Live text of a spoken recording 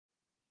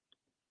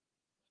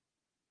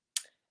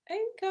And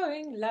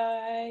going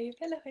live.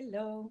 Hello,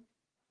 hello.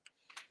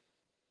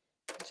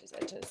 Just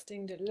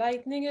adjusting the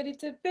lighting a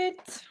little bit.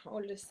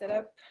 All the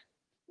setup.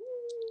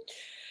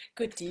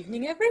 Good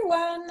evening,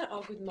 everyone,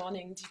 or good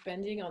morning,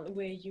 depending on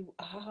where you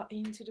are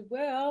into the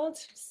world.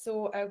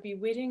 So I'll be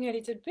waiting a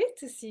little bit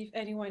to see if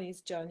anyone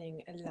is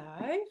joining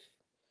live,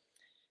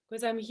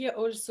 because I'm here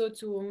also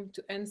to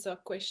answer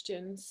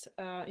questions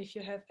if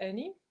you have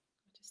any.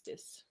 What is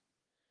this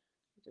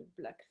little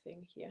black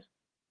thing here?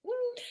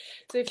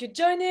 So if you're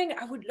joining,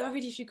 I would love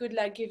it if you could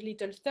like give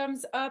little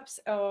thumbs ups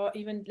or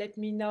even let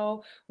me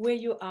know where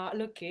you are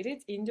located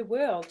in the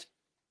world.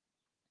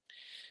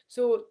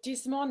 So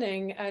this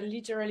morning, I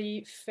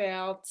literally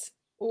felt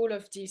all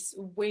of this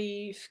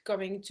wave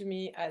coming to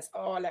me as,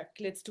 oh, like,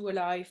 let's do a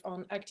live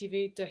on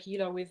activate the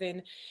healer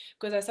within,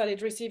 because I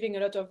started receiving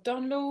a lot of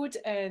download,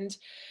 and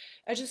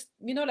I just,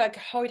 you know, like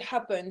how it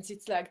happens.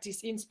 It's like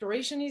this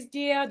inspiration is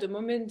there, the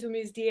momentum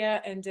is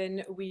there, and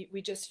then we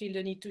just feel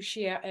the need to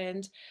share.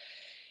 And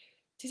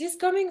this is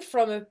coming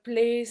from a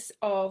place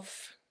of,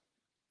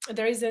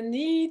 there is a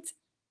need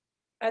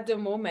at the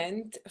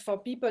moment for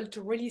people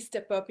to really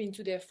step up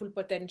into their full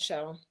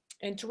potential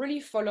and to really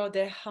follow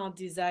their heart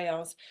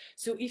desires.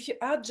 So if you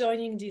are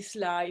joining this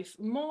live,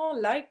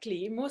 most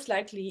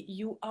likely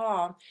you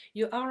are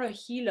a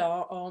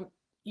healer, or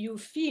you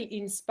feel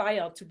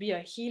inspired to be a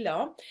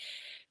healer.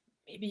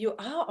 Maybe you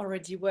are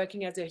already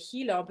working as a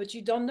healer, but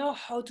you don't know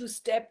how to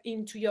step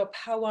into your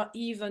power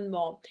even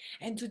more.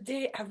 And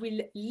today I will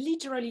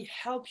literally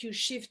help you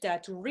shift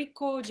that, to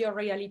recode your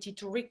reality,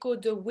 to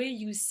recode the way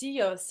you see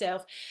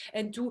yourself,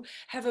 and to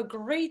have a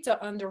greater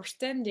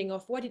understanding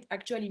of what it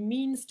actually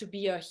means to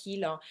be a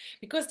healer,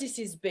 because this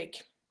is big.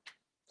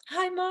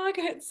 Hi, Mark.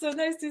 It's so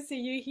nice to see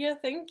you here.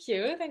 Thank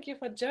you. Thank you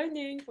for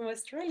joining from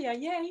Australia.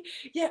 Yay.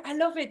 Yeah, I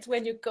love it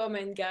when you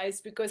comment,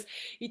 guys, because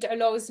it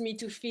allows me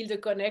to feel the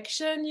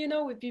connection, you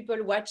know, with people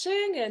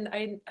watching. And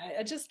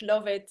I just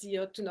love it, you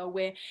know, to know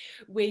where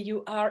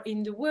you are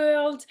in the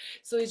world.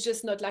 So it's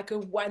just not like a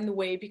one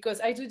way, because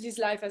I do this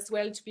live as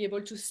well to be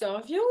able to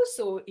serve you.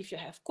 So if you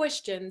have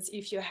questions,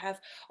 if you have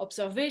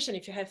observation,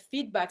 if you have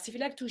feedbacks, if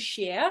you like to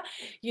share,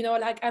 you know,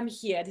 like, I'm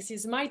here. This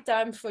is my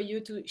time for you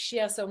to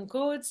share some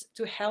codes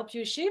to help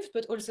you shift,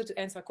 but also to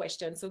answer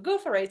questions. So go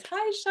for it.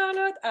 Hi,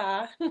 Charlotte.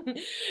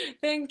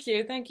 Thank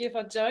you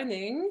for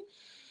joining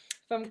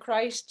from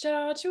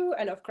Christchurch. Ooh,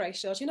 I love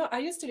Christchurch. You know, I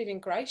used to live in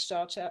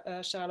Christchurch,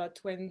 Charlotte,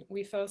 when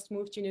we first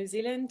moved to New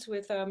Zealand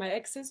with my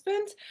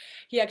ex-husband.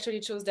 He actually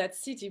chose that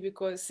city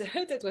because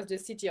that was the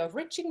city of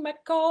Richie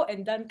McCaw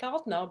and Dan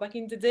Cartner back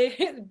in the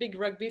day, big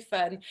rugby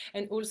fan,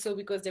 and also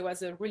because there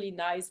was a really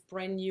nice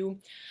brand new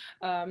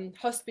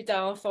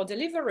hospital for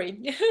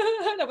delivery.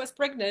 I was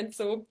pregnant,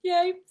 so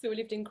yay. So we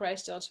lived in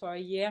Christchurch for a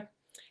year.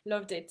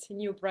 Loved it.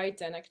 New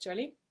Brighton,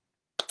 actually.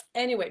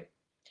 Anyway,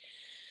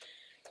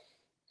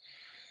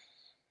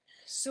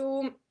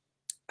 so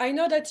I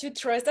know that you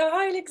trust. Oh,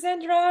 hi,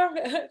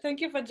 Alexandra.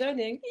 Thank you for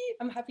joining.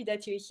 I'm happy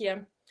that you're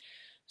here.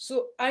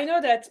 So I know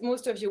that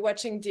most of you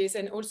watching this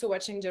and also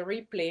watching the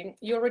replay,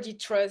 you already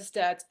trust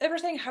that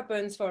everything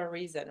happens for a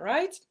reason,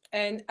 right?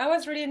 And I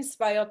was really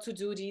inspired to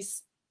do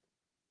this,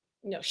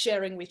 you know,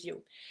 sharing with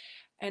you.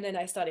 And then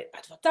I started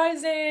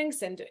advertising,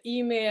 send the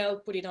email,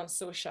 put it on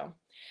social.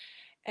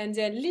 And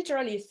then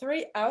literally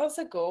 3 hours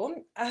ago,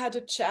 I had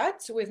a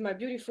chat with my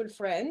beautiful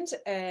friend,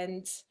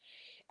 and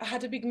I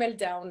had a big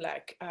meltdown.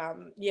 Like,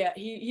 yeah,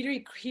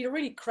 he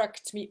really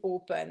cracked me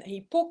open.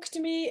 He poked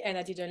me and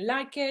I didn't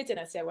like it. And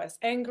I said I was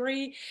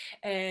angry.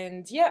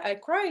 And yeah, I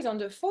cried on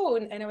the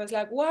phone and I was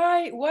like,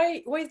 why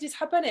is this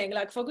happening?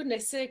 Like, for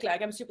goodness sake,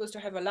 like, I'm supposed to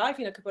have a life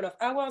in a couple of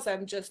hours.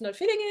 I'm just not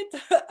feeling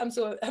it.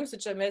 I'm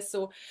such a mess.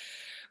 So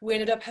we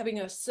ended up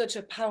having such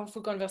a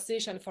powerful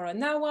conversation for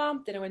an hour.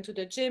 Then I went to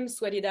the gym,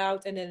 sweated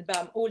out, and then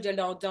bam, all the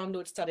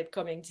downloads started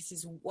coming. This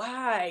is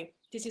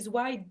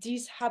why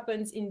this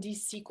happens in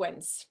this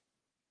sequence.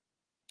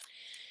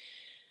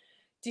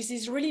 This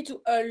is really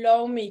to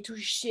allow me to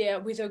share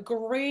with a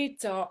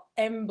greater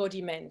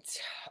embodiment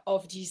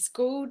of these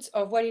codes,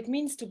 of what it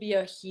means to be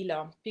a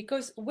healer.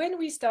 Because when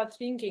we start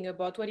thinking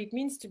about what it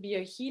means to be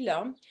a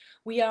healer,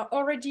 we are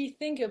already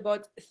thinking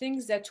about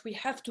things that we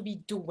have to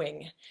be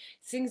doing,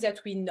 things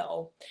that we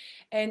know.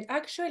 And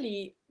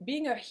actually,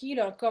 being a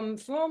healer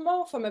comes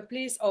more from a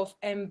place of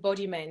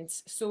embodiment.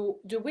 So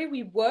the way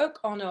we work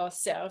on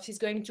ourselves is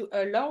going to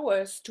allow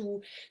us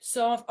to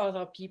serve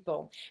other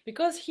people.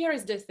 Because here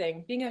is the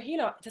thing, being a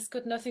healer, it has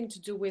got nothing to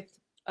do with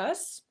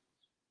us.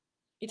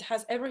 It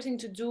has everything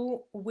to do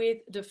with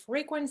the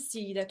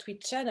frequency that we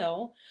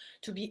channel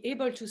to be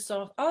able to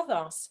serve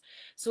others.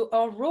 So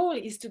our role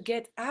is to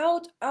get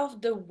out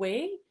of the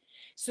way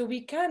so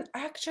we can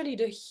actually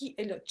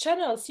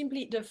channel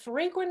simply the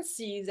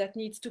frequency that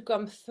needs to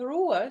come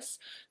through us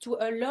to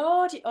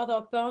allow the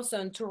other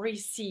person to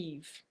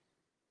receive.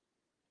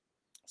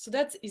 So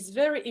that is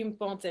very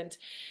important,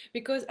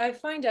 because I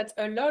find that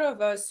a lot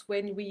of us,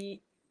 when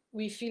we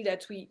we feel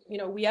that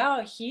we are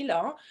a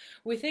healer,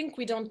 we think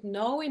we don't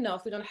know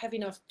enough, we don't have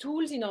enough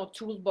tools in our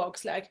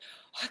toolbox, like,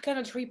 I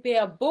cannot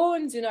repair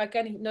bones, I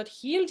cannot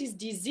heal this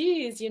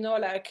disease,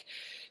 like,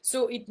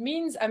 so it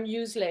means I'm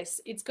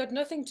useless. It's got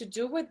nothing to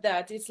do with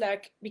that. It's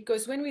like,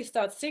 because when we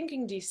start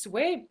thinking this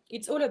way,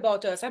 it's all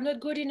about us. I'm not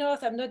good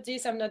enough, I'm not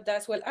this, I'm not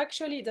that. Well,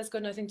 actually, that's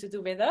got nothing to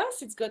do with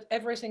us. It's got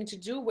everything to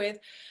do with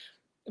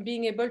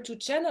being able to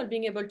channel,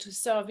 being able to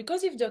serve.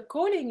 Because if the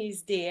calling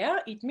is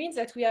there, it means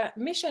that we are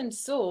mission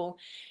soul.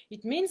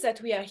 It means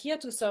that we are here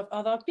to serve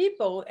other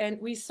people,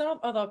 and we serve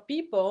other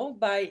people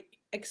by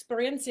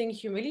experiencing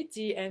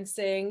humility and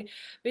saying,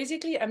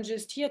 basically, I'm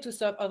just here to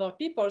serve other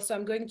people, so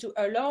I'm going to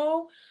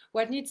allow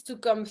what needs to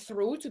come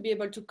through to be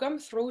able to come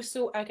through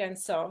so I can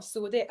serve.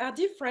 So there are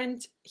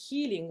different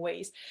healing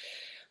ways.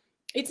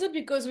 It's not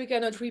because we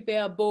cannot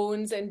repair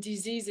bones and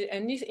diseases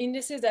and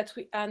illnesses that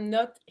we are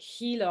not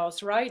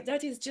healers, right?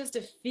 That is just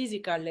the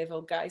physical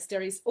level, guys.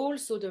 There is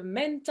also the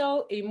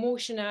mental,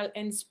 emotional,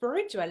 and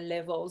spiritual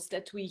levels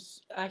that we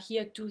are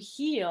here to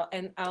heal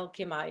and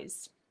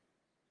alchemize.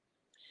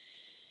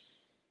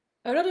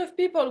 A lot of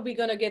people, we're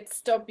gonna get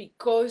stopped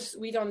because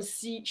we don't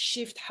see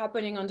shift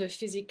happening on the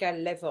physical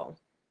level.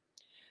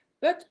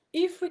 But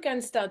if we can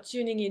start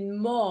tuning in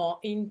more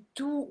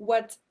into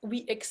what we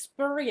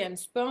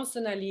experience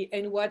personally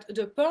and what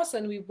the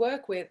person we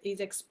work with is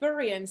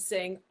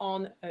experiencing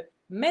on a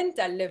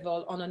mental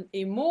level, on an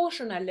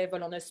emotional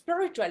level, on a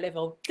spiritual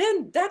level,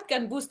 then that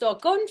can boost our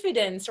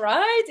confidence,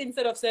 right?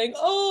 Instead of saying,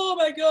 oh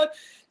my God,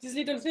 this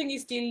little thing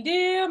is still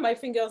there, my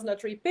finger's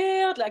not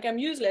repaired, like I'm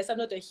useless, I'm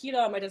not a healer,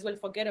 I might as well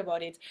forget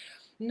about it.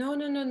 No,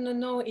 no, no, no,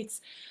 no. It's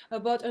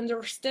about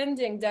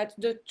understanding that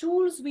the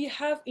tools we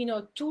have in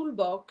our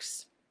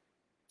toolbox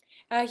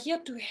are here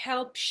to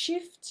help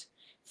shift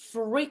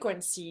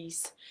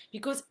frequencies,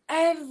 because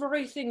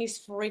everything is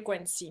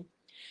frequency.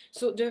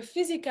 So the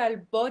physical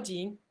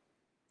body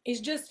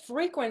is just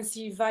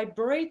frequency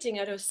vibrating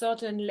at a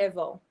certain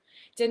level.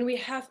 Then we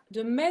have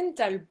the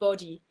mental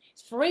body,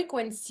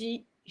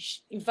 frequency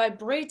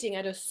vibrating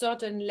at a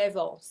certain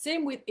level.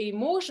 Same with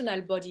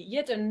emotional body,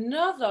 yet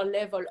another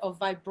level of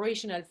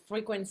vibrational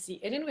frequency.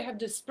 And then we have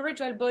the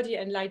spiritual body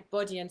and light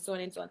body, and so on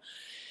and so on.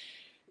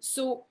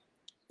 So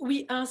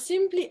we are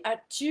simply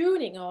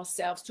attuning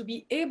ourselves to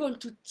be able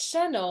to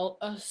channel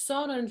a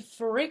certain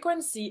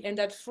frequency, and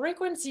that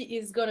frequency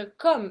is going to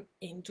come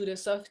into the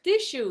soft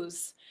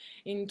tissues,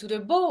 into the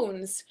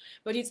bones,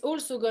 but it's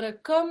also going to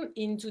come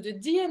into the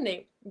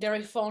DNA,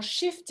 therefore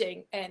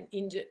shifting. And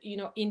in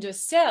the in the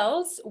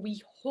cells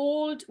we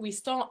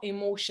store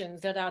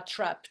emotions that are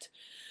trapped.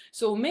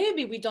 So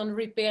maybe we don't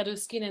repair the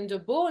skin and the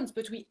bones,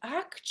 but we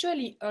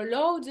actually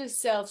allow the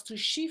cells to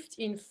shift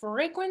in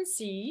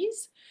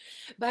frequencies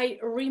by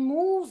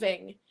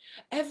removing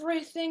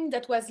everything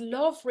that was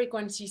low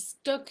frequency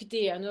stuck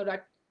there,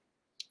 like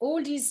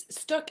all these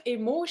stuck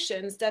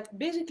emotions that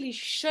basically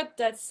shut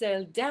that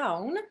cell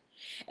down,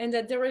 and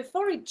that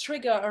therefore it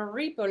trigger a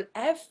ripple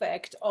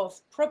effect of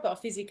proper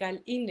physical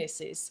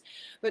illnesses.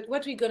 But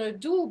what we're going to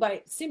do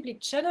by simply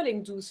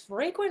channeling those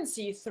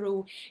frequencies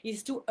through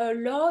is to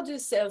allow the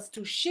cells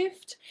to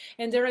shift,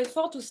 and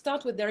therefore to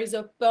start with there is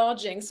a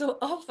purging. So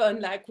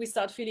often, like, we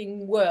start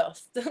feeling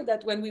worse than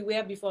when we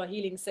were before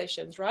healing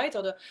sessions, right?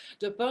 Or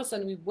the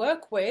person we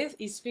work with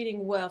is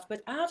feeling worse.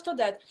 But after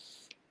that,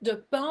 the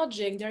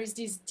purging, there is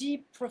this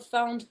deep,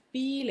 profound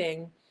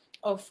feeling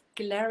of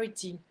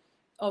clarity,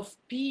 of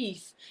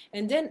peace,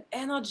 and then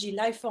energy,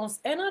 life force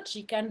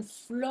energy can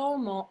flow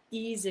more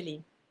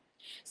easily.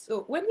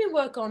 So when we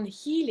work on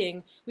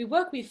healing, we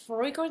work with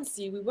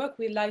frequency, we work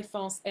with life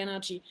force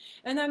energy.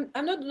 And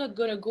I'm not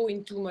going to go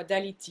into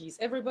modalities.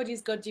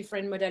 Everybody's got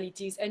different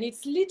modalities, and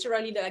it's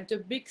literally like the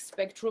big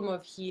spectrum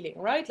of healing,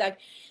 right? Like,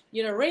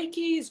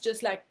 Reiki is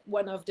just like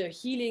one of the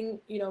healing,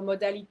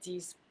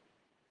 modalities.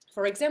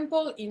 For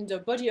example, in the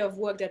body of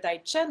work that I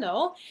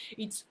channel,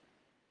 it's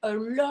a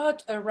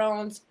lot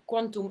around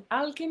quantum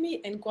alchemy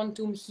and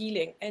quantum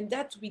healing, and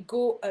that we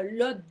go a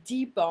lot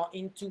deeper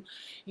into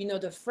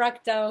the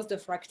fractals, the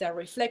fractal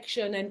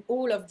reflection, and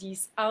all of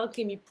these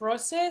alchemy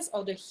process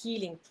or the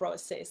healing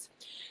process.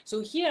 So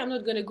here I'm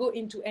not going to go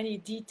into any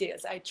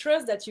details. I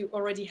trust that you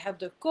already have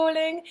the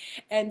calling,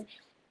 and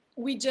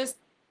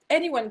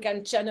anyone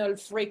can channel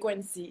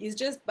frequency. It's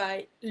just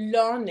by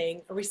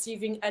learning,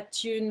 receiving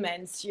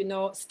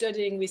attunements,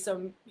 studying with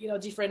some,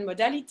 different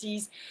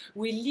modalities.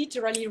 We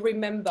literally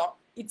remember.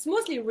 It's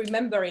mostly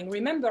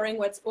remembering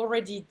what's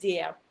already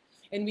there.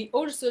 And we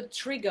also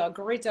trigger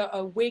greater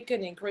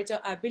awakening, greater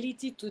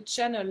ability to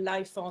channel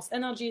life force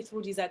energy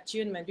through this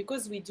attunement.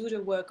 Because we do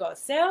the work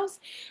ourselves,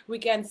 we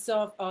can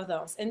serve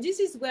others. And this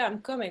is where I'm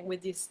coming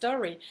with this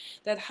story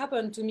that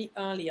happened to me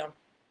earlier.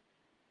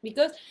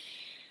 Because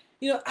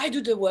I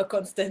do the work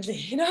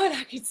constantly,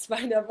 like it's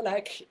kind of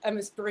like I'm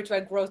a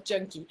spiritual growth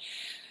junkie.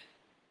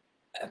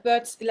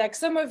 But like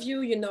some of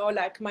you,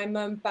 like my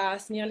mom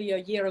passed nearly a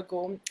year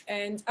ago,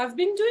 and I've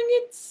been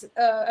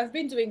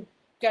doing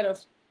kind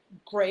of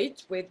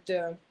great with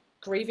the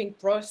grieving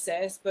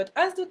process. But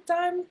as the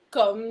time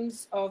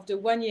comes of the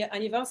 1-year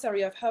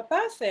anniversary of her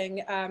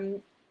passing,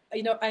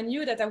 you know, I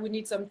knew that I would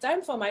need some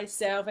time for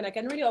myself, and I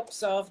can really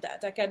observe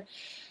that.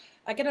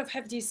 I kind of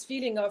have this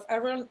feeling of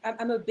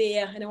I'm a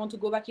bear and I want to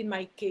go back in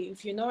my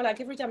cave, you know, like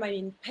every time I'm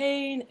in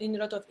pain, in a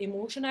lot of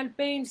emotional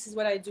pain, this is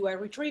what I do. I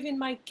retrieve in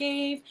my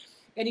cave,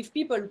 and if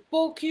people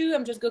poke you,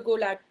 I'm just gonna go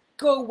like,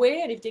 go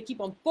away, and if they keep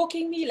on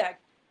poking me, like,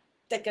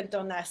 that can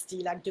turn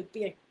nasty, like the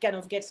bear kind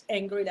of gets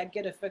angry, like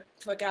get the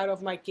fuck out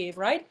of my cave,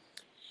 right?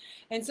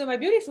 And so my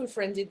beautiful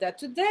friend did that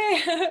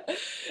today.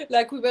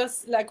 Like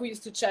we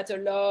used to chat a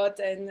lot,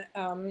 and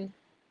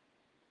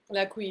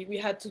like we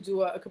had to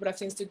do a couple of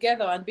things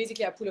together, and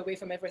basically I pulled away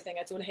from everything.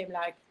 I told him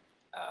like,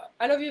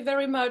 I love you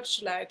very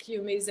much, like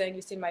you're amazing,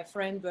 you're still my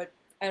friend, but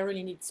I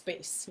really need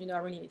space, you know, I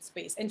really need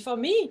space. And for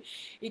me,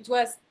 it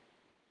was,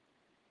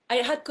 I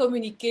had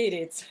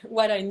communicated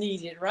what I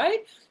needed,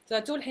 right? So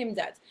I told him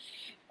that.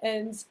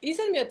 And he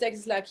sent me a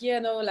text like, yeah,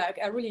 no, like,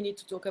 I really need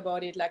to talk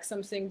about it. Like,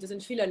 something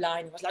doesn't feel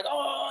aligned. It was like,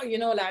 oh, you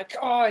know, like,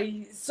 oh,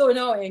 he's so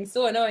annoying,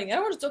 so annoying. I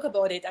don't want to talk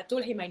about it. I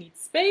told him I need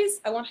space.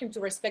 I want him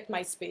to respect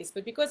my space.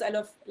 But because I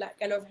love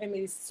him,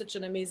 he's such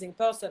an amazing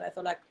person, I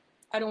thought, like,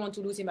 I don't want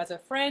to lose him as a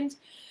friend.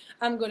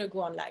 I'm going to go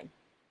online.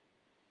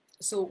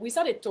 So we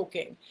started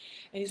talking.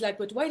 And he's like,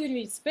 but why do you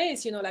need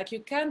space? You know, like,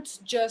 you can't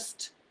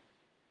just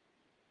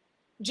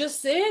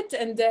say it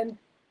and then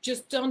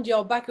just turn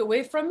your back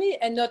away from me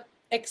and not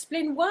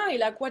explain why,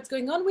 like what's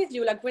going on with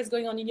you, like what's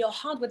going on in your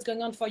heart, what's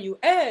going on for you.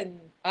 And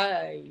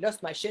I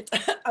lost my shit.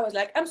 I was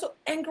like, I'm so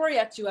angry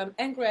at you. I'm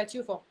angry at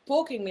you for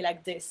poking me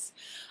like this.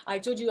 I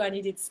told you I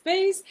needed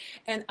space,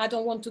 and I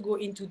don't want to go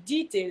into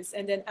details.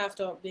 And then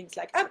after being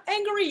like, I'm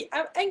angry,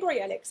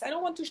 Alex. I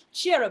don't want to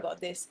share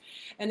about this.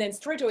 And then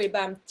straight away,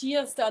 bam,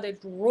 tears started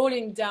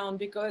rolling down,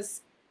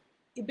 because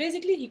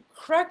basically he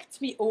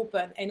cracked me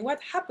open. And what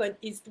happened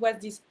was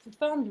this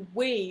profound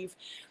wave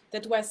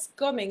that was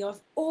coming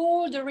of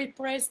all the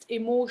repressed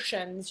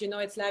emotions. You know,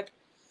 it's like,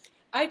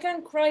 I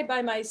can cry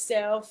by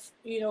myself,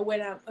 you know,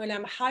 when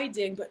I'm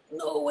hiding, but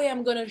no way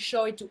I'm gonna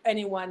show it to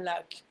anyone.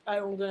 Like,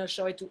 I'm gonna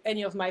show it to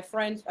any of my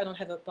friends. I don't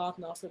have a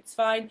partner, so it's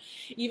fine.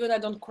 Even I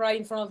don't cry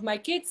in front of my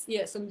kids.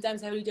 Yeah,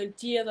 sometimes I have little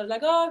tears. I'm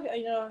like, oh,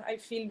 you know, I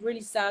feel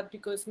really sad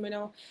because, you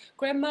know,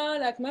 grandma,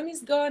 like,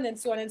 mommy's gone, and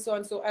so on and so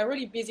on. So I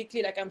really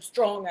basically, like, I'm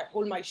strong. I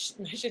hold my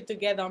shit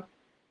together.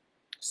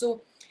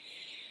 So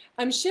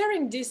I'm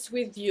sharing this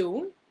with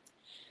you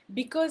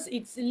because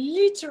it's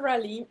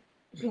literally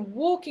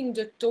walking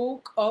the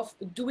talk of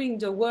doing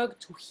the work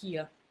to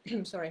heal.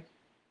 Sorry.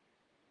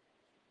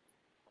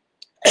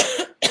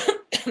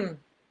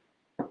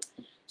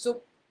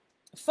 So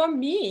for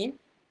me,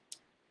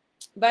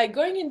 by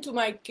going into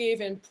my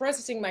cave and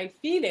processing my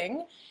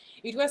feeling,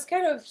 it was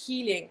kind of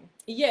healing.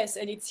 Yes,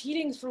 and it's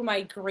healing through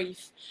my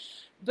grief,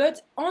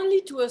 but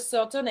only to a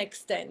certain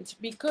extent,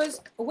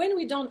 because when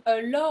we don't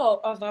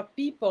allow other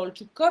people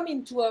to come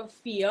into our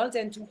field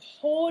and to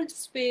hold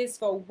space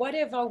for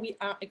whatever we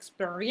are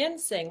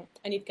experiencing,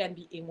 and it can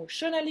be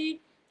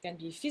emotionally, it can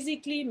be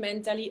physically,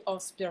 mentally,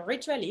 or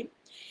spiritually,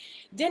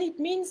 then it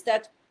means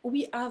that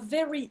we are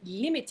very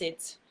limited,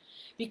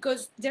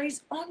 because there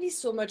is only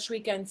so much we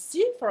can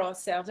see for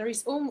ourselves. There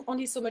is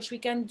only so much we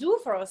can do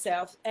for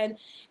ourselves. And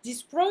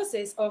this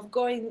process of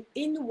going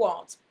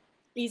inward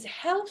is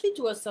healthy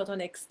to a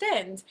certain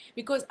extent,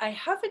 because I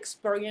have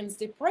experienced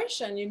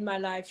depression in my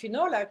life, you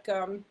know, like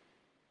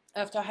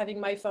after having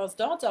my first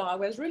daughter, I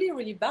was really,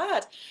 really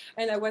bad,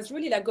 and I was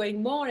really like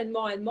going more and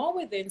more and more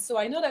within. So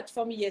I know that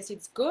for me, yes,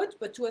 it's good,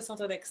 but to a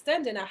certain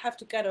extent, and I have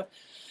to kind of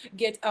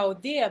get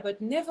out there, but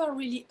never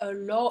really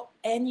allow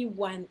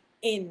anyone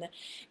in,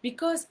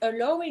 because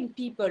allowing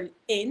people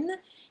in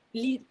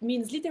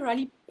means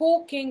literally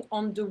poking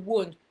on the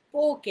wound,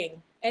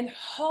 poking. And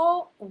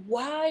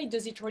why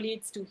does it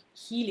relate to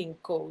healing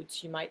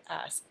codes, you might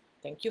ask?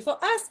 Thank you for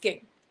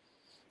asking.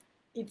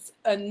 It's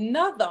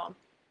another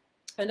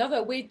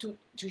way to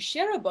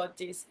share about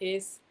this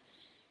is,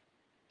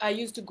 I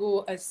used to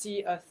go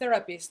see a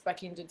therapist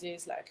back in the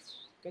days, like,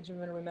 I can't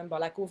even remember,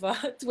 like over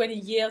 20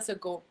 years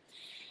ago.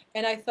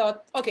 And I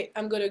thought, okay,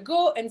 I'm going to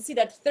go and see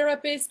that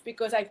therapist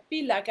because I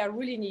feel like I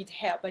really need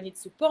help. I need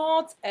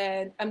support.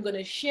 And I'm going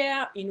to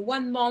share in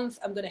 1 month.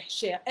 I'm going to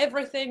share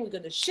everything. We're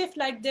going to shift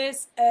like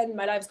this. And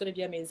my life's going to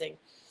be amazing.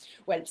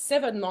 Well,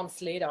 7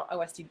 months later, I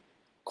was still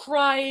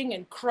crying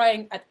and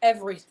crying at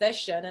every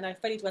session. And I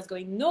felt it was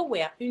going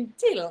nowhere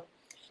until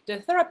the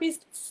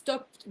therapist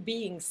stopped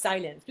being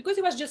silent. Because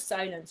it was just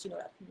silence, you know,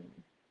 like,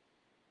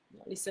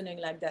 listening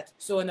like that,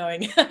 so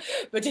annoying.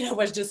 But I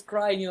was just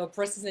crying, you know,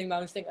 processing my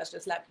own thing. I was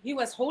just like, he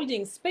was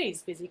holding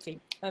space, basically,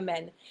 a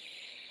man.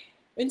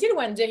 Until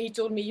one day he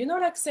told me, you know,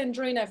 like,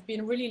 Sandrine, I've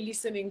been really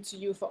listening to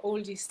you for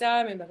all this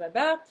time and blah, blah,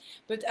 blah,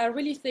 but I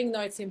really think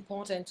now it's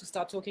important to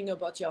start talking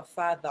about your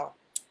father.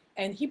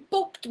 And he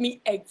poked me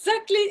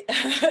exactly,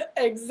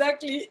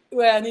 exactly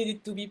where I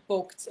needed to be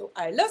poked. So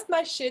I lost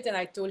my shit and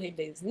I told him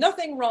there's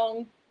nothing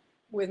wrong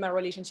with my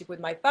relationship with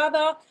my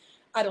father.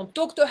 I don't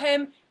talk to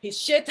him, he's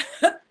shit,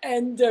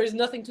 and there is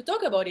nothing to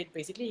talk about it.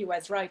 Basically, he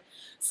was right.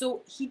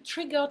 So he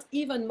triggered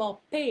even more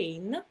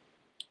pain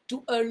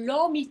to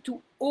allow me to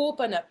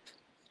open up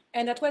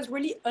And that was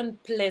really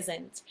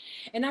unpleasant.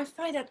 And I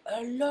find that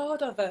a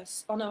lot of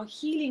us on our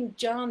healing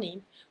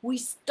journey, we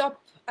stop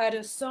at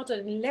a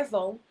certain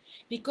level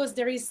because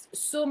there is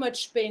so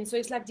much pain. So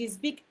it's like this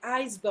big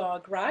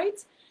iceberg, right?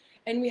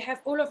 And we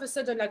have all of a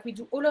sudden, like we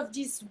do all of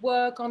this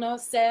work on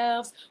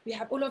ourselves, we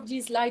have all of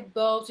these light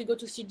bulbs, we go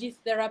to see this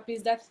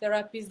therapist, that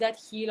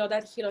healer,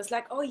 that healer. It's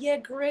like, oh yeah,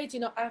 great,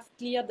 you know, I've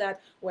cleared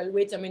that. Well,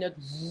 wait a minute,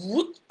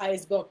 whoop,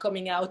 iceberg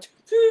coming out,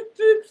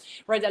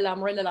 red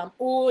alarm,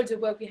 all the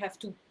work we have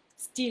to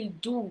still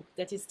do,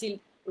 that is still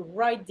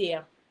right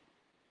there.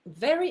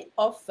 Very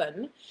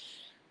often,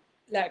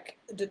 like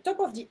the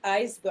top of the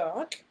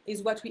iceberg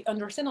is what we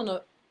understand on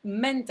a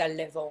mental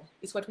level.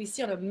 It's what we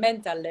see on a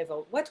mental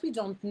level. What we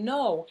don't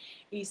know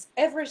is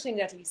everything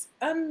that is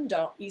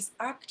under is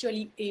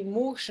actually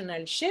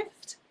emotional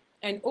shift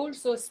and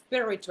also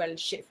spiritual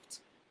shift.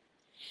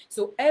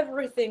 So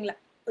everything,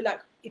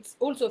 like it's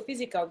also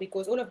physical,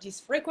 because all of these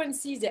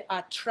frequencies, they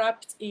are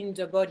trapped in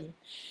the body.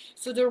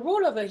 So the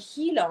role of a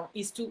healer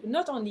is to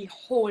not only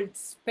hold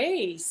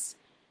space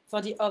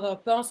for the other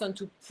person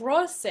to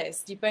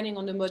process, depending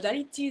on the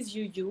modalities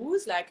you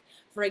use. Like,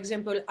 for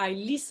example, I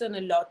listen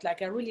a lot.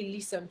 Like, I really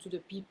listen to the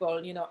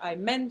people, you know, I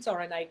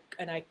mentor and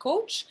I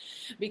coach,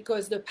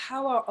 because the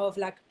power of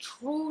like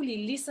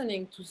truly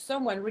listening to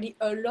someone really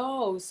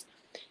allows,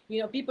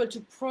 you know, people to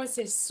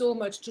process so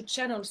much, to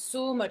channel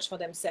so much for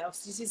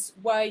themselves. This is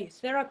why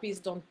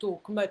therapists don't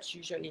talk much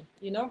usually,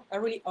 you know. I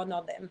really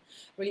honor them,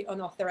 really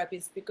honor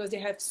therapists, because they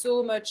have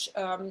so much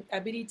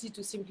ability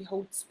to simply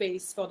hold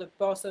space for the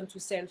person to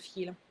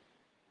self-heal.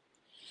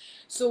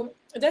 So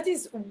that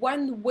is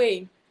one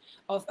way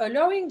of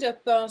allowing the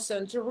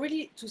person to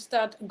really to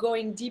start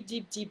going deep,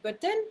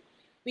 but then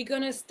we're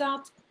gonna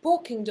start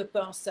poking the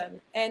person.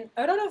 And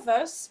a lot of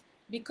us,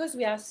 because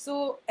we are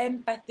so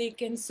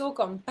empathic and so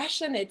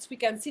compassionate, we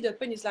can see the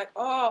pain. It's like,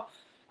 oh,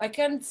 I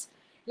can't,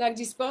 like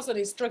this person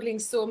is struggling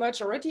so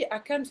much already, I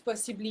can't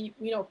possibly,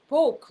 you know,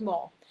 poke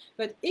more.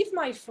 But if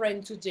my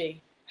friend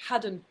today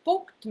hadn't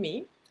poked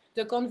me,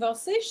 the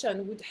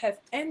conversation would have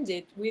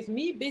ended with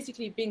me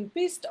basically being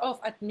pissed off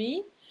at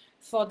me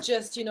for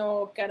just, you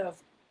know, kind of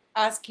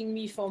asking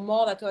me for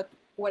more than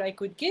what I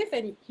could give,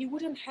 and he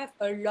wouldn't have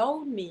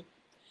allowed me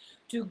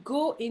to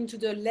go into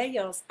the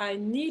layers I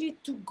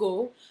needed to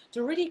go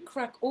to really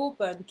crack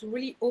open, to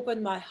really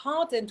open my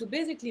heart, and to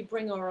basically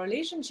bring our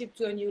relationship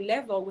to a new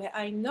level where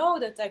I know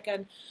that I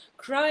can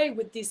cry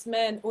with this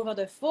man over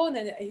the phone,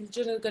 and he's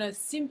just gonna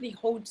simply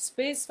hold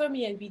space for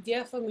me and be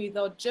there for me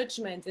without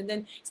judgment, and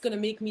then it's gonna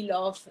make me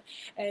laugh,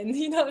 and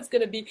you know, it's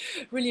gonna be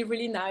really,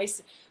 really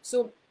nice.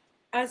 So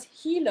as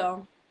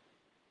healer,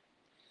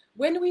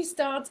 when we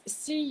start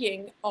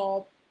seeing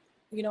our,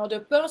 you know,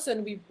 the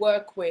person we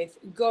work with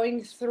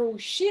going through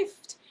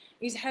shift,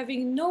 is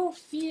having no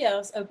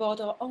fears about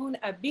our own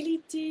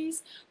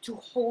abilities to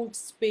hold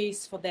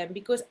space for them.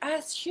 Because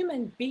as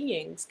human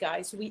beings,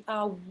 guys, we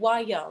are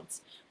wired.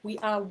 We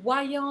are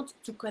wired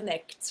to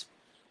connect.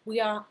 We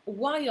are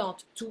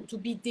wired to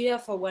be there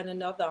for one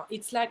another.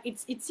 It's like,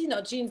 it's in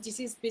our genes. This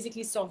is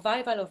basically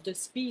survival of the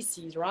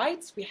species,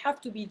 right? We have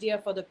to be there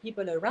for the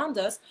people around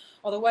us.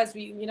 Otherwise,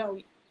 we, you know,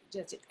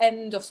 just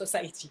end of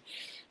society.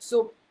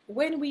 So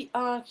when we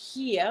are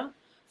here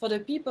for the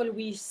people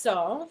we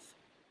serve,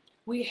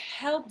 we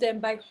help them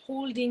by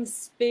holding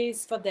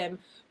space for them.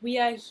 We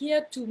are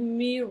here to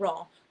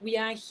mirror. We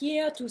are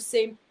here to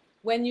say,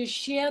 when you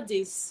share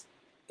this,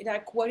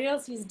 like, what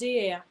else is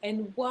there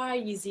and why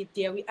is it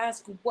there? We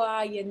ask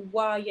why and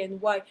why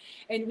and why.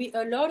 And we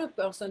allow the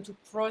person to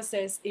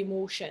process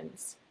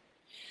emotions.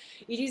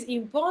 It is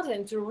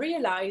important to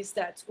realize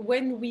that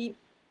when we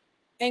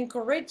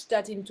encourage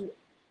that into,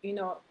 you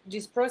know,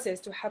 this process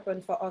to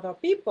happen for other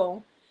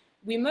people,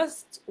 we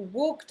must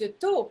walk the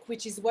talk,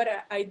 which is what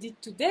I did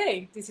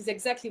today. This is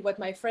exactly what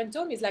my friend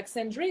told me. It's like,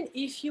 Sandrine,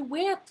 if you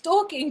were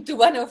talking to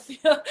one of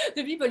the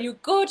people you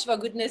coach, for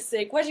goodness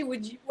sake, what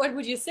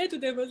would you say to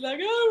them? I was like,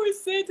 oh, I would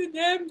say to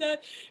them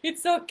that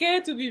it's okay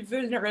to be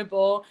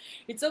vulnerable.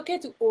 It's okay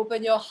to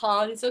open your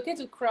heart. It's okay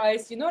to cry.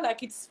 You know,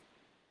 like, it's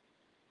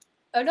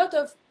for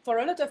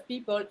a lot of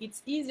people,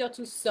 it's easier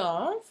to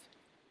serve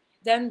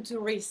than to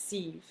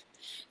receive.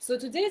 So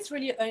today it's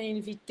really an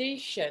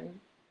invitation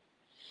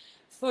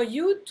for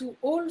you to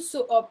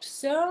also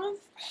observe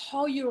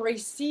how you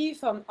receive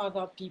from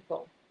other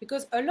people.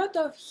 Because a lot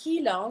of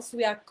healers,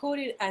 we are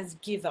coded as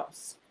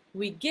givers.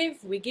 We give.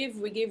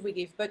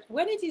 But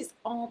when it is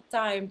our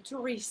time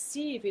to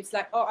receive, it's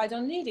like, oh, I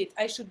don't need it.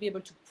 I should be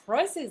able to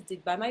process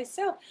it by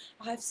myself.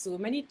 I have so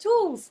many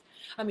tools.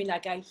 I mean,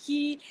 like, I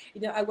heal,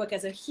 you know, I work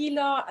as a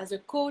healer, as a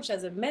coach,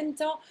 as a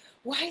mentor.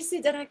 Why is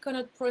it that I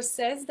cannot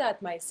process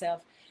that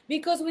myself?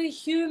 Because we're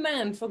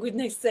human, for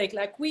goodness sake.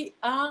 Like, we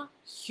are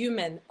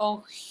human.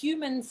 Our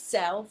human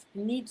self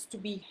needs to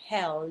be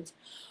held.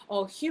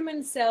 Our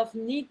human self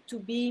needs to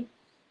be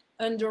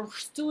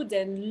understood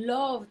and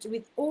loved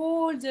with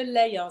all the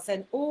layers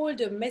and all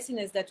the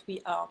messiness that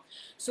we are.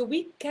 So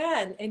we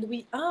can and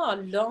we are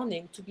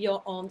learning to be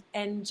our own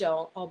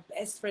angel, our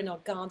best friend, our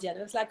guardian.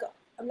 It's like,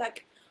 I'm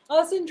like,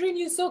 oh, Sandrine,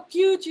 you're so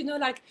cute, you know,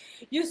 like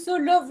you're so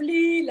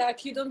lovely,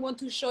 like you don't want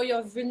to show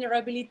your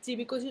vulnerability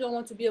because you don't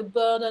want to be a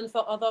burden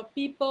for other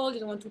people, you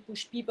don't want to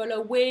push people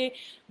away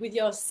with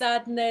your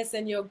sadness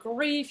and your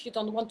grief, you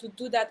don't want to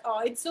do that.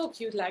 Oh, it's so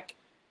cute. Like,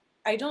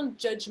 I don't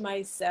judge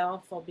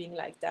myself for being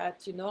like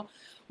that, you know.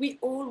 We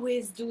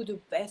always do the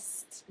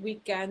best we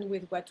can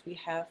with what we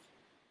have.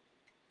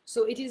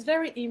 So it is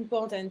very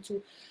important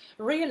to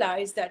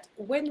realize that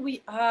when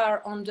we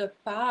are on the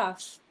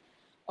path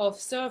of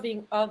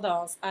serving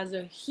others as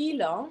a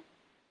healer,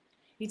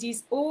 it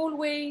is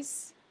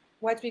always,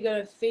 what we're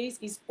going to face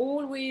is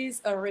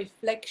always a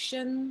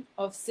reflection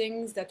of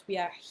things that we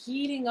are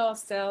healing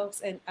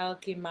ourselves and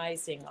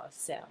alchemizing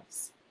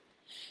ourselves.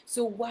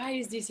 So why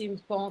is this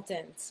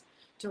important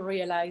to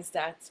realize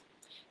that?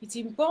 It's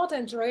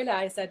important to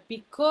realize that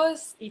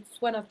because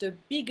it's one of the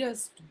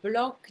biggest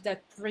blocks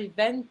that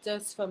prevent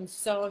us from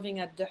serving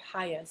at the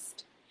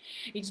highest.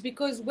 It's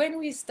because when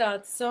we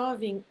start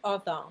serving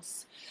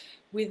others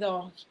with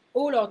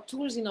all our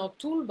tools in our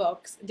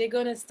toolbox, they're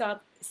going to start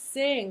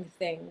saying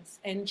things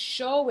and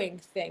showing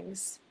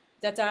things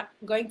that are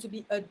going to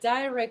be a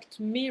direct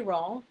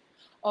mirror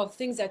of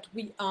things that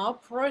we are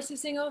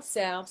processing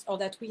ourselves or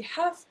that we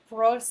have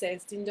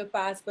processed in the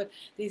past, but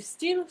there's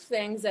still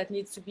things that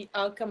need to be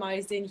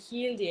alchemized and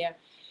healed here.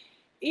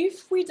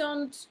 If we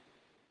don't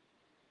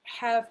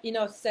have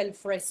enough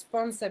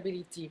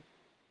self-responsibility,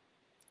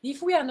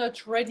 if we are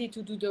not ready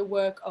to do the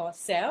work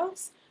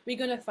ourselves, we're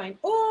going to find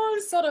all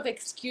sort of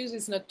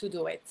excuses not to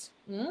do it.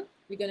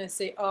 We're going to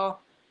say, oh,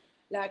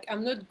 like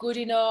I'm not good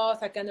enough,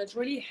 I cannot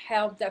really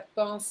help that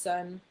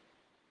person,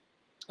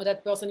 or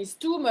that person is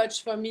too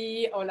much for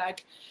me, or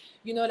like,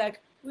 you know,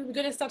 like we're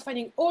going to start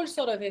finding all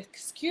sort of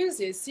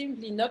excuses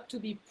simply not to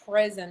be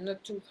present,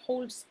 not to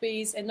hold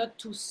space, and not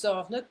to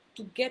serve, not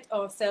to get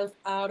ourselves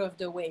out of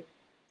the way.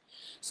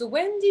 So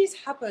when this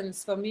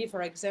happens for me,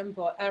 for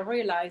example, I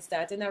realize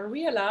that, and I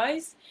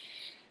realize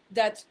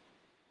that,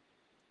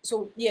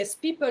 so yes,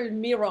 people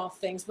mirror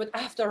things, but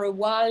after a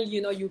while,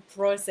 you know, you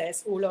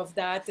process all of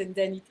that, and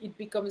then it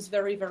becomes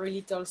very, very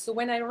little. So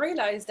when I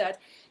realize that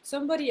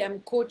somebody I'm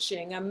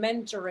coaching, I'm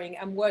mentoring,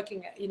 I'm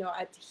working, you know,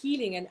 at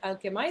healing and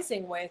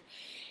alchemizing with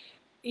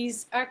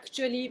is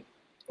actually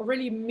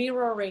really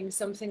mirroring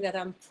something that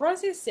I'm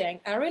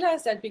processing, I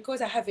realize that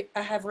because I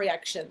have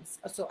reactions,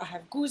 so I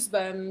have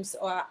goosebumps,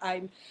 or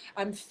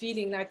I'm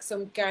feeling like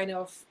some kind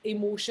of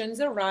emotions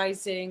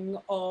arising,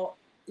 or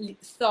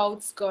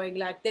thoughts going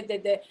like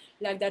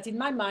that in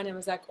my mind. I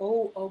was like,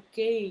 oh,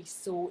 okay,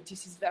 so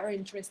this is very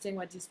interesting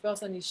what this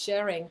person is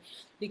sharing,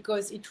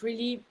 because it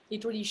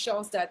really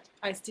shows that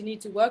I still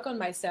need to work on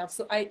myself.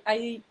 So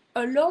I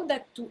allow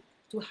that to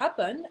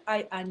happen.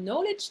 I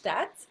acknowledge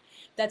that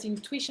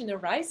intuition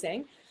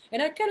arising,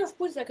 and I kind of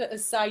put like a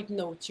side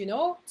note, you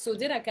know, so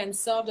then I can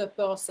serve the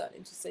person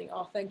into saying,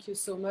 oh, thank you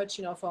so much,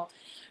 you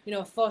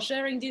know, for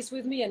sharing this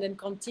with me, and then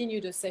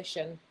continue the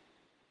session.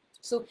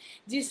 So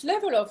this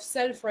level of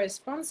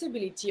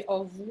self-responsibility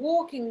of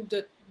walking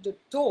the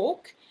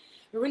talk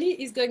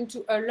really is going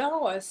to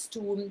allow us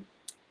to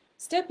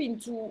step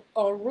into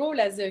our role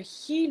as a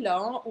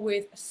healer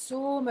with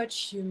so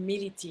much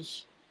humility,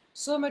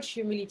 so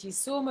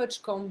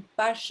much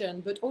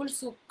compassion, but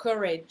also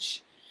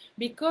courage,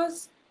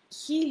 because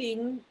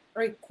healing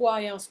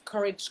requires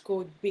courage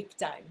code big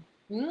time,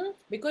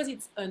 because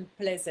it's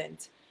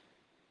unpleasant.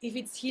 If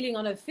it's healing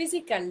on a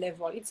physical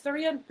level, it's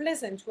very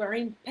unpleasant. We're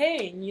in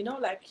pain, you know,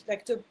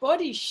 like the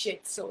body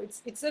shit. So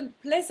it's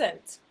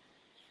unpleasant.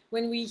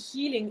 When we're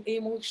healing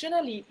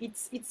emotionally,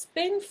 it's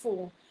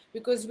painful,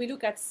 because we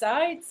look at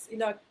sides, you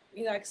know,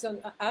 like some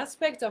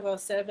aspect of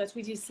ourselves that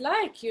we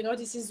dislike. You know,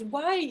 this is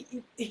why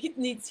it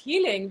needs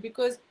healing,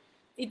 because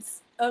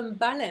it's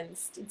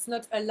unbalanced. It's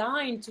not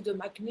aligned to the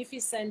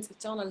magnificent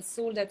eternal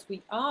soul that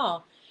we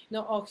are. You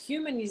know, our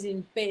human is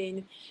in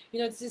pain. You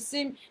know, it's the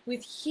same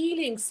with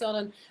healing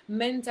certain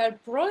mental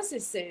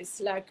processes.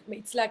 Like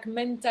it's like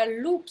mental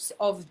loops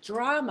of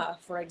drama,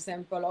 for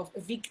example, of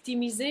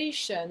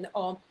victimization,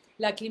 or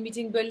like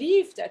limiting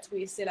belief that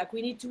we say, like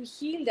we need to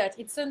heal that.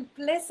 It's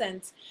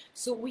unpleasant.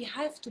 So we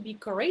have to be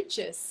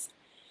courageous.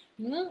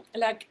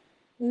 Like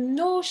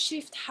no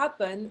shift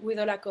happen with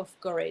a lack of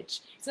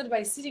courage. It's not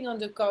by sitting on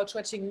the couch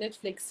watching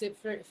Netflix,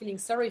 feeling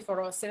sorry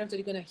for ourselves, that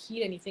we're going to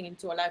heal anything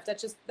into our life.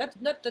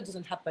 That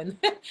doesn't happen.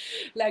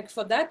 Like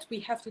for that, we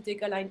have to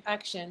take aligned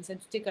actions,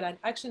 and to take aligned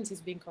actions is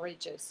being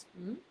courageous.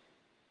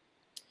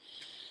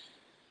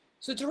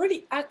 So to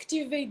really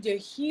activate the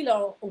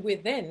healer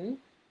within,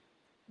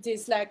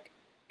 there's like,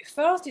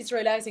 first it's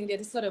realizing that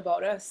it's not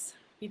about us.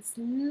 It's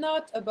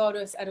not about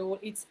us at all.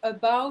 It's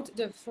about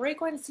the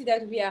frequency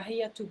that we are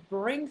here to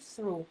bring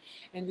through.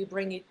 And we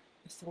bring it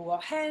through our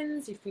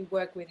hands. If we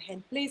work with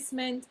hand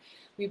placement,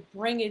 we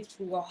bring it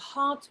through our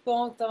heart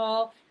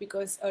portal,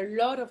 because a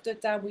lot of the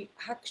time we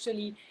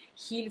actually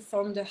heal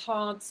from the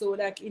heart. So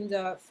like in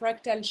the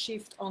fractal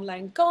shift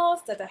online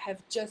course that I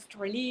have just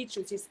released,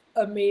 which is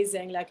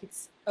amazing, like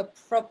it's a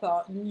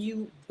proper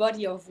new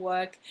body of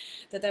work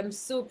that I'm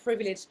so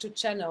privileged to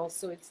channel.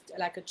 So it's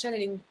like a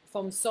channeling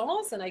from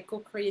source, and I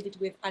co-created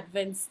with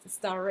Advanced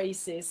Star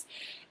Races.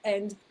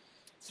 And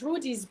through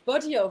this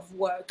body of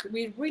work,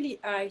 we really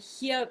are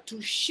here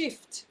to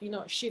shift,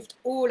 shift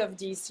all of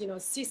these,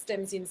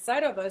 systems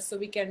inside of us so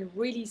we can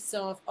really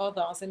serve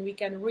others and we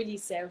can really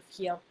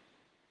self-heal.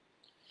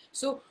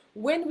 So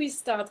when we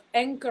start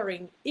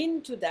anchoring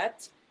into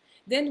that,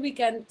 then we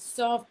can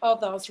serve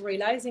others,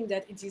 realizing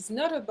that it is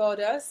not about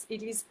us,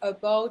 it is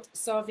about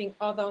serving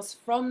others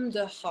from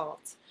the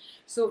heart.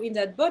 So in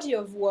that body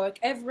of work,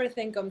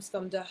 everything comes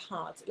from the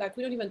heart. Like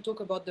we don't even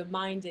talk about the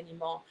mind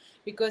anymore,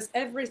 because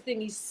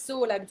everything is so,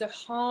 like the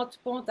heart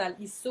portal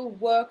is so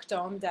worked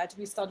on that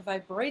we start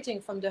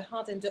vibrating from the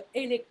heart, and the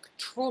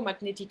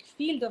electromagnetic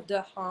field of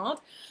the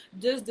heart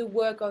does the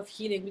work of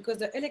healing, because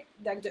the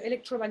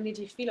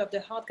electromagnetic field of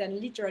the heart can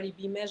literally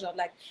be measured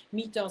like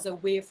meters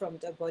away from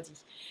the body.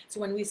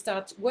 So when we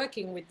start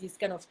working with this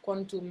kind of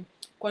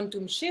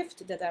quantum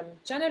shift that I'm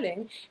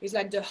channeling, it's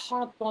like the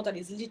heart portal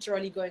is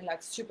literally going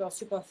like super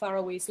far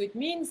away. So it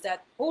means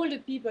that all the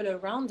people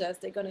around us,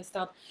 they're going to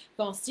start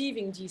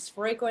perceiving this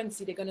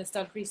frequency, they're going to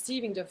start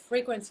receiving the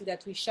frequency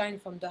that we shine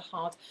from the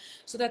heart.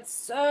 So that's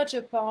such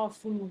a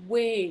powerful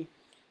way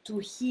to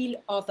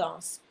heal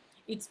others.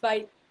 It's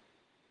by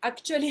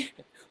actually,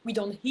 we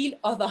don't heal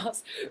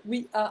others,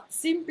 we are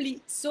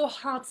simply so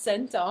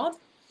heart-centered,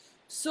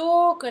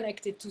 so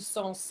connected to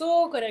source,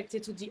 so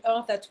connected to the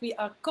earth, that we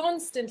are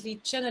constantly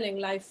channeling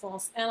life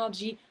force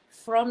energy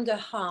from the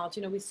heart,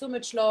 with so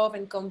much love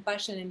and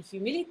compassion and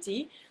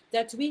humility,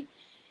 that we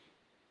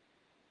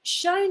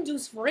shine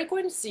those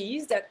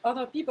frequencies that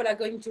other people are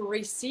going to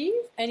receive,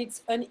 and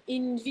it's an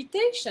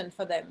invitation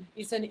for them.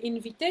 It's an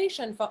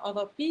invitation for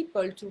other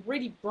people to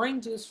really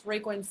bring those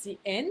frequencies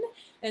in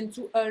and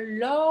to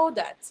allow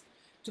that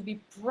to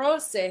be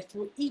processed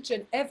through each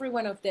and every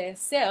one of their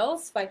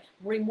cells by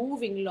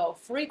removing low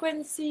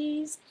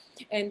frequencies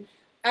and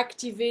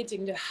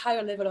activating the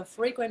higher level of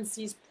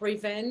frequencies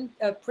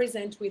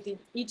present within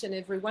each and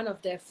every one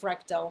of their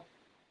fractal.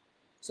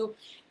 So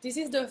this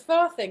is the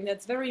first thing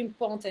that's very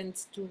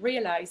important to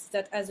realize,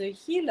 that as a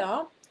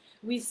healer,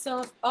 we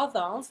serve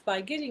others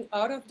by getting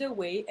out of the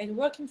way and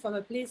working from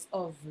a place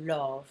of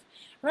love,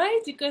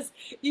 right? Because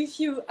if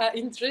you are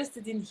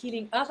interested in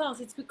healing others,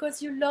 it's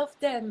because you love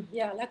them.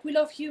 Yeah, like we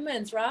love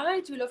humans,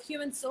 right? We love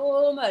humans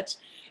so much.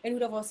 And we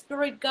love our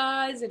spirit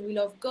guides, and we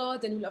love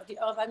God, and we love the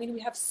earth. I mean, we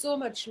have so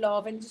much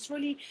love, and just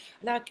really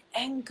like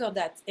anchor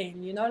that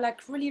in,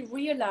 like really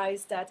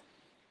realize that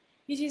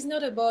it is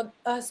not about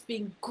us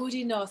being good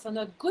enough or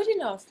not good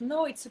enough.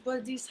 No, it's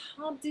about this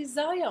heart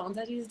desire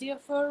that is there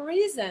for a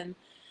reason.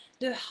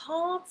 The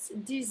heart's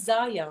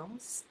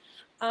desires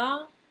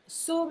are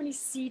so many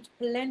seeds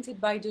planted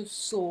by the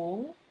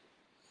soul,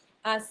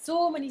 are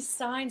so many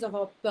signs of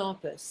our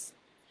purpose.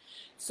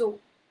 So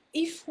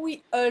if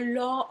we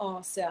allow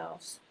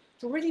ourselves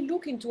to really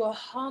look into a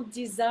heart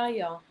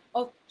desire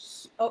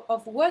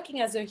of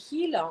working as a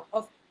healer,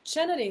 of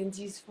channeling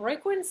these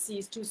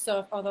frequencies to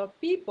serve other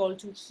people,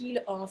 to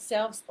heal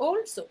ourselves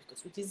also,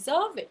 because we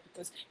deserve it,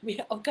 because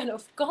we can,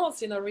 of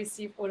course,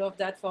 receive all of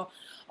that for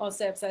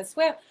ourselves as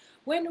well.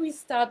 When we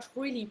start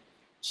really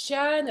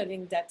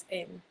channeling that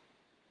in,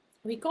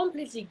 we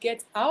completely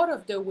get out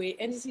of the way,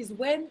 and this is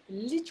when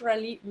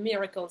literally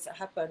miracles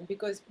happen,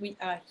 because we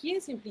are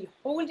here simply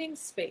holding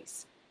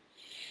space.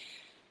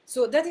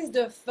 So that is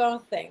the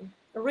first thing,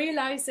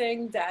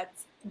 realizing that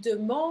the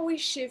more we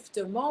shift,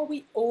 the more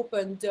we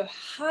open, the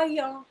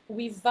higher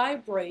we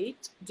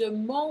vibrate, the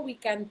more we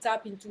can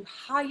tap into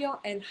higher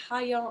and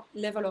higher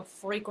level of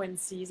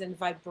frequencies and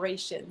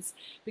vibrations,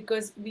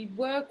 because we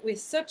work with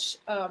such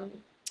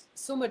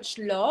so much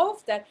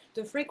love that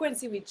the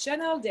frequency we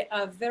channel, they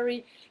are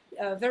very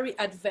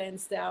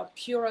advanced, they are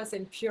purest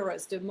and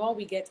purest the more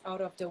we get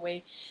out of the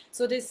way.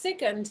 So the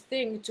second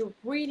thing to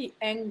really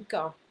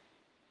anchor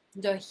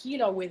the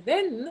healer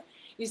within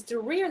is to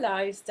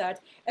realize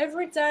that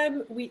every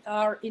time we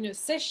are in a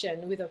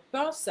session with a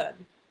person,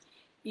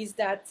 is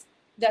that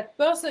that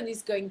person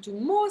is going to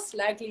most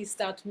likely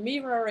start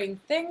mirroring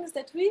things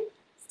that we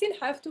still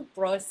have to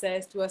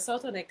process to a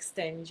certain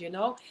extent,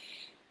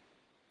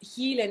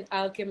 heal and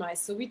alchemize.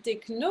 So we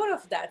take note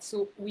of that,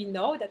 so we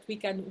know that we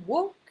can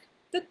walk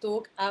the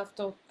talk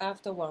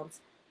afterwards.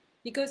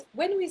 Because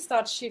when we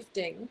start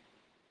shifting,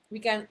 we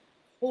can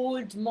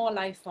hold more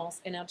life force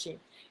energy.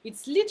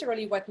 It's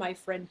literally what my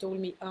friend told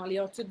me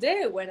earlier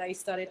today when I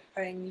started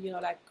having,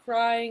 like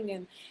crying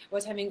and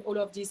was having all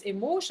of these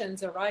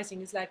emotions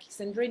arising. It's like,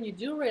 Sandrine, you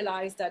do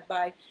realize that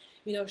by,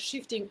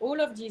 shifting all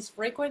of these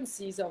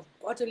frequencies of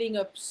bottling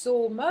up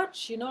so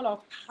much, like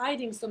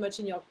hiding so much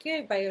in your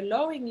cave, by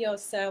allowing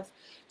yourself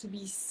to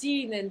be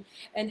seen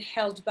and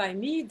held by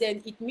me,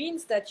 then it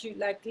means that you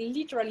like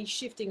literally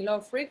shifting low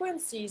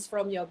frequencies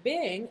from your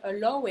being,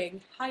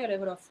 allowing higher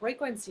level of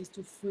frequencies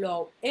to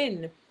flow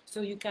in. so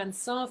you can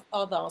serve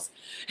others.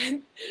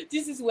 And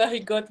this is where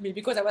it got me,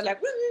 because I was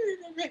like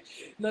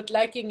not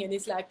liking, and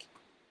it's like,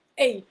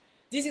 hey,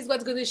 this is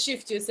what's going to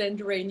shift you,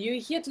 Sandrine. You're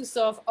here to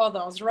serve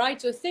others, right?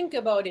 So think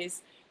about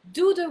this.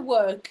 Do the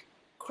work,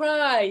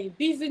 cry,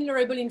 be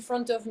vulnerable in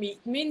front of me.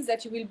 It means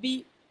that you will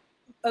be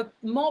a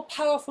more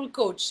powerful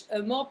coach, a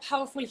more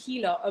powerful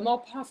healer, a more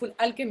powerful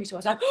alchemist. I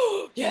was like,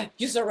 oh, yeah,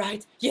 you're so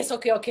right. Yes,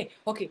 okay, okay,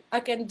 okay. I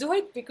can do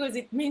it because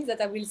it means that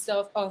I will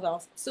serve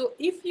others. So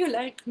if you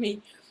like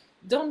me,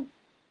 don't,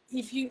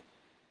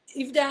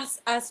 if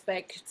there's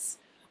aspects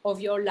of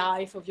your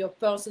life, of your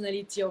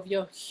personality, of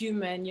your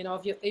human, you know,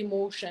 of your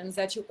emotions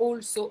that you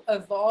also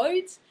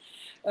avoid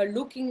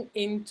looking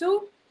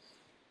into,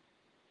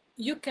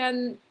 you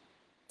can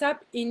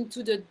tap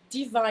into the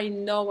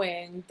divine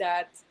knowing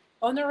that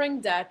honoring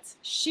that,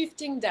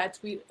 shifting that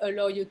will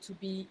allow you to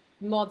be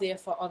more there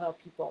for other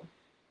people,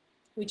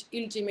 which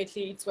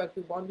ultimately it's what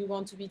we want. We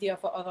want to be there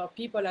for other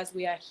people as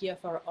we are here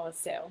for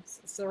ourselves.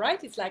 So,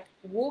 right, it's like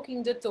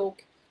walking the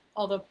talk.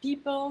 Other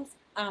people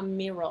are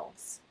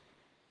mirrors.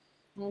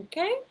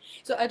 Okay,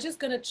 so I'm just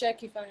gonna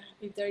check if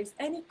there is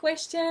any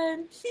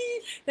question.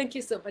 Thank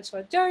you so much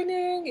for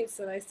joining. It's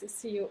so nice to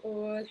see you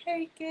all.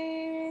 Hey,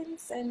 Ken,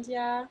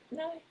 Sandhya,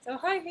 nice. Oh,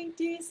 hi,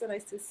 Heidi. So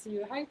nice to see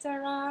you. Hi,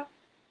 Tara.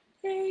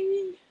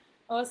 Yay!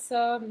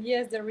 Awesome.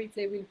 Yes, the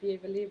replay will be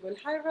available.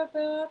 Hi,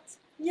 Robert.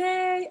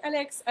 Yay,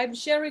 Alex. I'm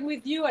sharing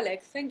with you,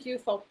 Alex. Thank you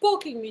for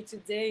poking me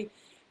today.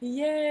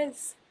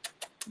 Yes.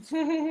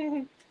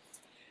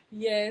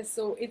 Yeah,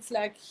 so it's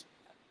like,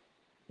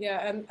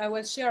 yeah, I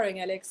was sharing,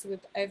 Alex,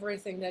 with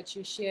everything that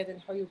you shared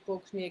and how you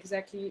poked me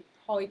exactly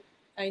how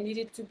I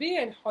needed to be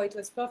and how it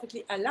was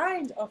perfectly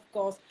aligned, of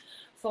course,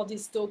 for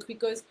this talk.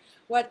 Because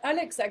what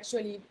Alex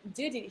actually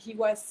did, he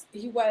was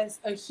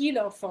a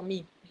healer for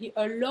me. He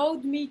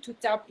allowed me to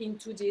tap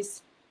into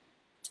this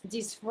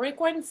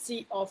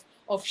frequency of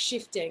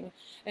shifting.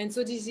 And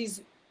so this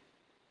is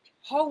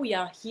how we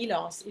are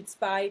healers. It's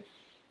by,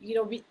 you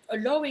know,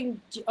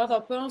 allowing the other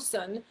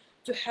person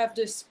to have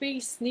the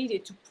space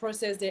needed to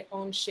process their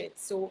own shit.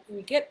 So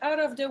we get out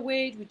of the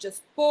way, we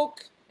just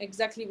poke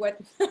exactly what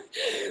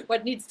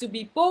what needs to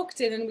be poked,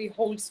 and then we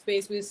hold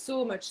space with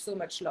so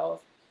much love.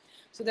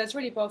 So that's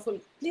really powerful.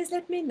 Please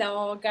let me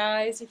know,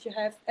 guys, if you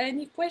have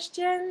any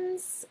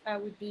questions. I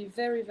would be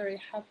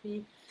very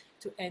happy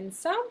to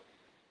answer.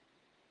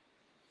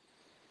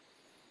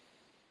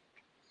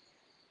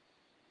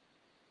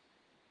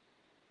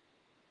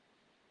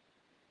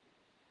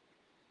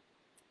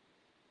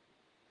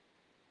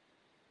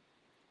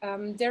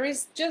 There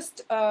is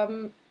just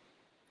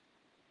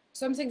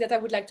something that I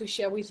would like to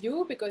share with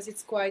you, because I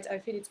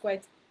feel it's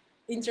quite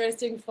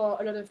interesting for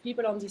a lot of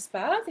people on this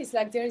path. It's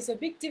like there is a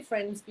big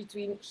difference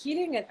between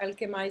healing and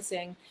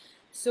alchemizing.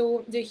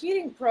 So the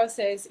healing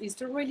process is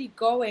to really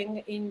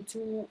going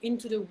into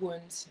the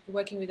wounds,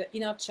 working with the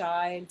inner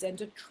child and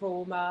the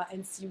trauma,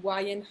 and see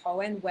why and how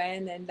and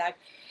when, and like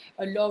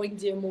allowing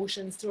the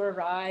emotions to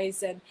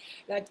arise, and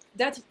like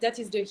that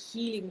is the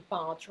healing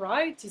part,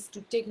 right? Is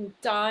to taking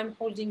time,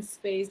 holding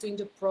space, doing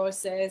the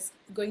process,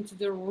 going to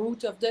the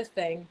root of the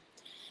thing.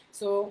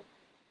 So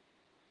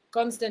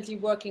constantly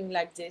working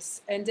like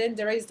this. And then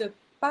there is the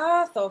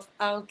path of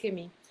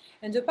alchemy.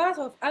 And the path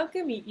of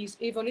alchemy is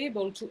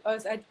available to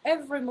us at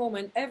every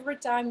moment. Every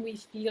time we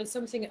feel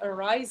something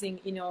arising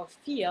in our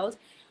field,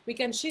 we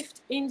can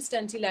shift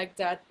instantly like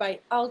that by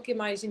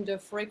alchemizing the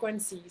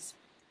frequencies.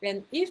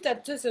 And if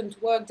that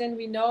doesn't work, then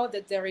we know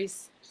that there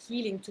is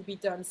healing to be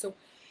done. So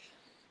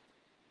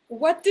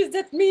what does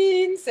that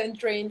mean,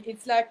 Sandrine?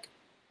 It's like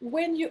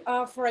when you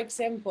are, for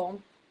example,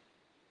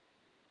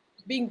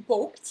 being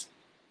poked,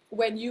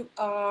 when you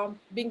are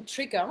being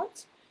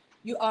triggered,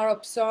 you are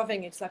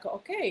observing. It's like,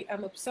 okay,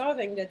 I'm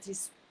observing that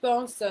this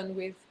person,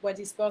 with what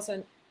this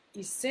person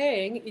is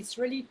saying, it's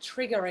really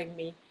triggering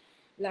me.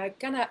 Like,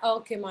 can I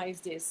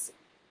alchemize this?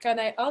 Can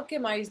I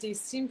alchemize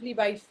this simply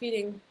by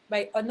feeling,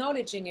 by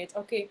acknowledging it?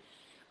 Okay,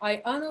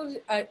 I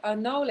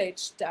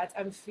acknowledge that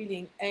I'm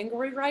feeling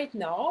angry right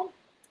now.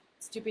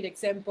 Stupid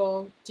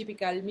example,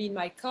 typical me in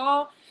my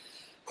car.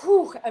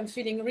 Whew, I'm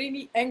feeling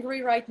really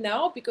angry right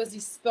now because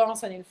this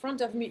person in front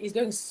of me is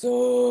going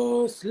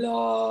so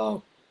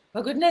slow.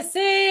 For goodness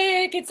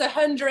sake, it's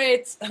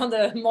 100 on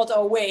the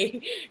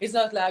motorway. It's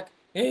not like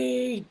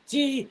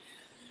 80.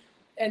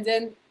 And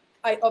then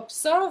I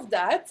observe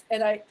that,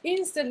 and I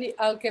instantly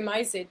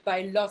alchemize it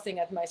by laughing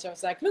at myself.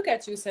 It's like, look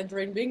at you,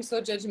 Sandrine, being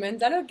so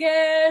judgmental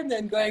again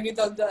and going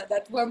into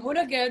that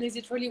wormhole again. Is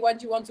it really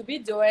what you want to be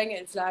doing?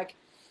 It's like,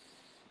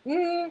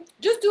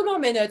 just 2 more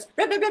minutes,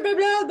 blah, blah, blah, blah,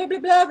 blah, blah, blah,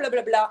 blah, blah,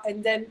 blah, blah.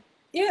 And then,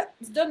 yeah,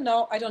 it's done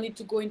now. I don't need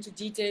to go into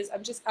details.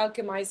 I'm just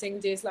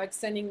alchemizing this, like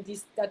sending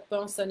that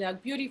person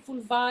like beautiful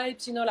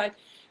vibes, you know, like,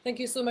 thank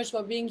you so much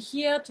for being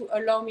here to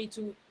allow me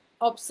to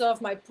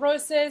observe my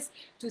process,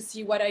 to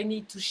see what I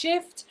need to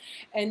shift,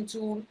 and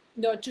to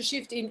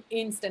shift in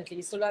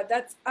instantly. So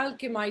that's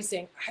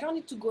alchemizing. I don't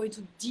need to go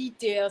into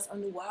details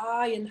on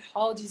why and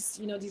how this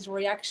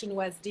reaction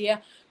was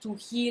there to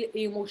heal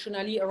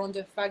emotionally around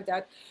the fact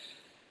that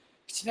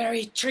it's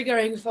very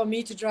triggering for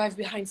me to drive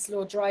behind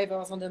slow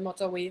drivers on the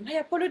motorway. My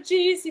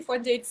apologies if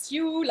one day it's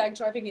you, like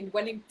driving in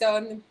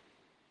Wellington.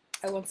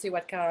 I won't say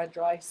what car I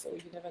drive, so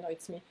you never know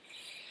it's me.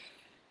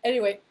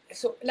 Anyway,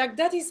 so like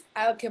that is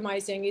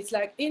alchemizing. It's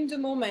like in the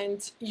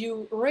moment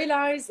you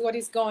realize what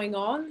is going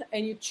on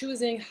and you're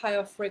choosing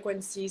higher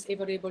frequencies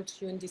available to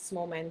you in this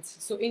moment.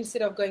 So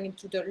instead of going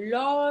into the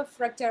lower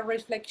fractal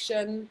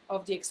reflection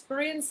of the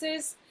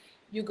experiences,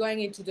 you're going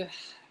into the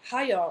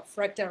higher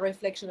fractal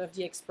reflection of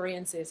the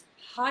experiences,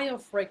 higher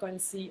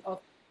frequency of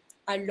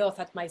I laugh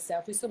at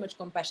myself with so much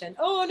compassion.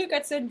 Oh, look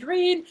at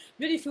Sandrine,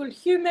 beautiful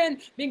human,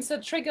 being so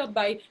triggered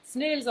by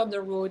snails on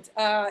the road.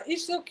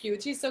 He's so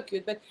cute, he's so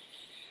cute. But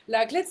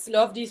like, let's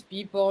love these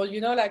people, you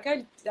know, like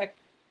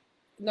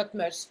not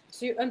much.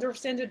 So you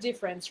understand the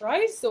difference,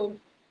 right? So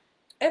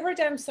every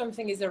time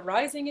something is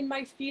arising in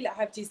my field, I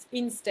have this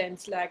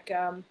instant like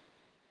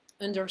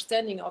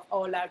understanding of,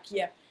 oh, like,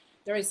 yeah,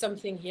 there is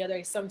something here, there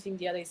is something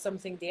there, there is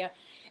something there.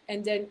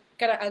 And then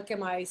kind of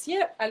alchemize,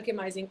 yeah,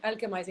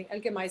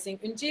 alchemizing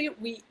until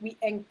we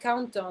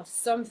encounter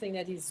something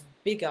that is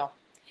bigger.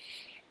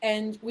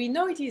 And we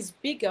know it is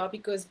bigger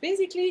because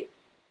basically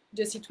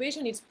the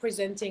situation is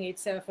presenting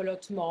itself a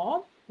lot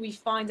more. We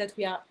find that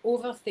we are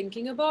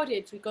overthinking about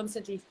it. We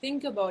constantly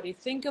think about it.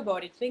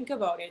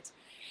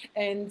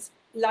 And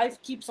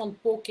life keeps on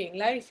poking.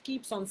 Life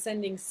keeps on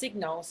sending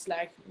signals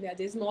like, yeah,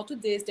 there's more to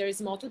this, there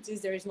is more to this,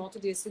 there is more to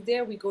this. So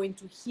there we go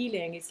into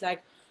healing. It's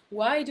like,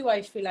 why do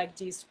I feel like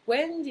this?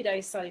 When did I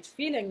start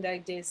feeling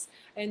like this?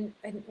 And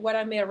what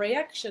are my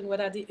reactions?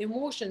 What are the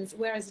emotions?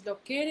 Where is it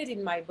located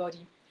in my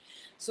body?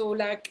 So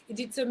like,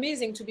 it's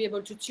amazing to be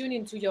able to tune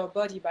into your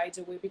body, by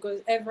the way,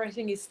 because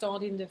everything is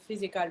stored in the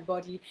physical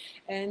body.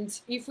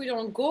 And if we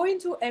don't go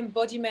into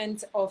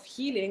embodiment of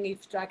healing,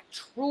 if like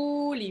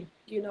truly,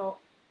 you know,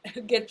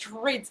 get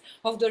rid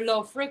of the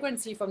low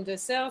frequency from the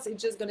cells,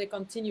 it's just going to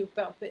continue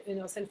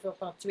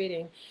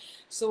self-perpetuating.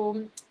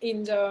 So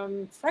in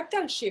the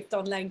fractal shift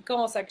online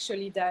course,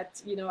 actually,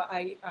 that, you know,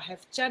 I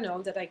have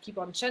channeled, that I keep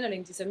on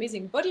channeling this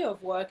amazing body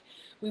of work,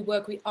 we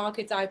work with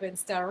archetype and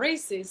star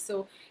races.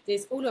 So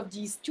there's all of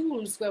these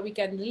tools where we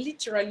can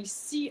literally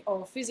see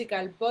our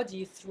physical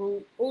body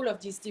through all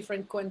of these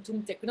different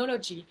quantum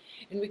technology,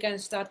 and we can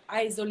start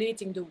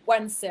isolating the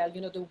one cell,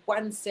 you know, the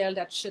one cell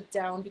that shut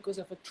down because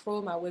of a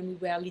trauma when we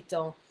were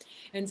little.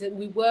 And then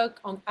we work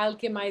on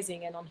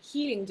alchemizing and on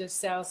healing the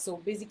cells. So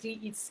basically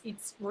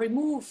it's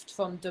removed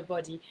from the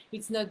body.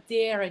 It's not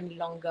there any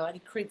longer.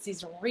 It creates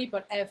this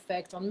ripple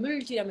effect on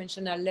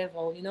multidimensional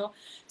level, you know.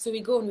 So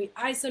we go and we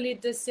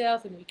isolate the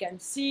cells, and we can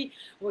see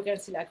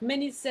like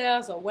many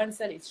cells or one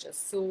cell. It's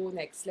just so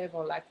next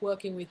level, like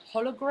working with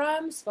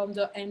holograms from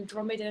the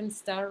Andromedan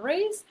star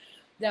rays.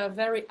 They are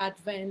very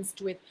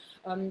advanced with,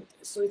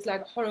 so it's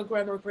like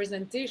hologram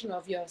representation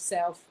of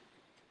yourself.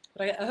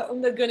 But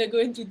I'm not going to go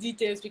into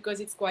details because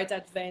it's quite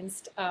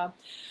advanced,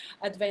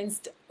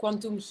 advanced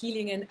quantum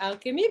healing and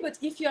alchemy. But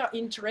if you are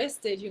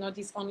interested, you know,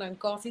 this online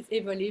course is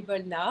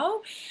available now,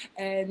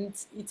 and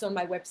it's on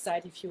my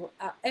website if you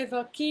are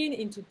ever keen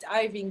into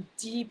diving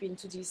deep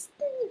into this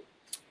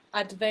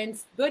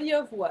advanced body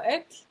of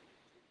work.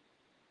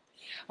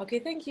 Okay,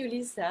 thank you,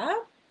 Lisa.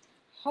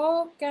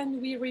 How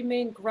can we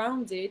remain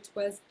grounded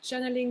while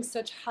channeling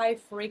such high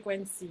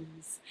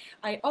frequencies?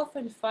 I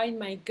often find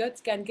my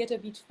gut can get a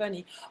bit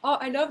funny. Oh,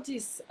 I love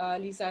this,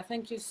 Lisa.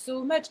 Thank you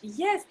so much.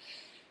 Yes.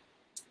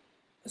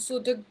 So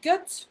the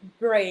gut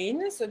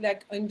brain, so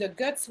like in the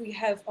guts we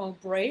have our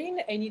brain,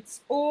 and it's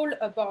all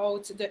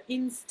about the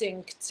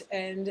instinct,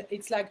 and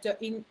it's like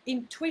the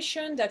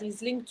intuition that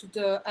is linked to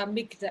the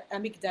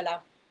amygdala.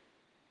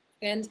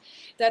 And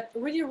that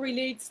really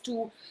relates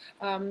to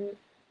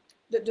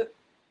the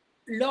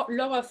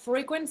lower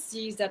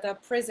frequencies that are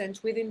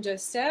present within the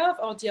self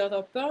or the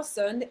other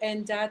person,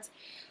 and that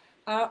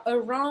are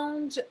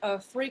around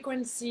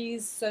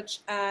frequencies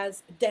such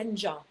as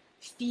danger,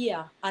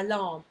 fear,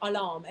 alarm,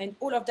 and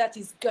all of that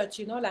is gut,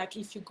 you know, like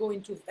if you go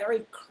into a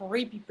very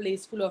creepy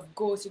place full of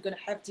ghosts, you're going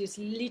to have this,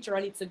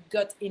 literally, it's a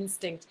gut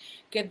instinct,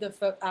 get the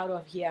fuck out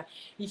of here.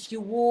 If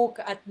you walk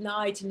at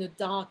night in a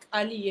dark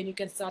alley and you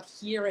can start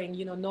hearing,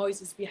 you know,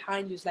 noises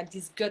behind you, it's like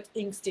this gut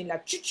instinct,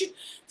 like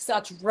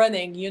start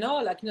running, you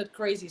know, like not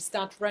crazy,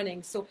 start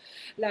running. So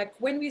like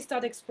when we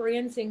start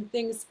experiencing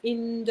things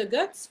in the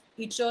guts,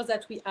 it shows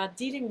that we are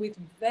dealing with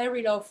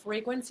very low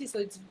frequency. So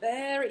it's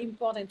very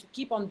important to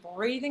keep on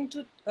breathing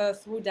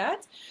through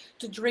that,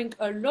 to drink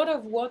a lot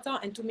of water,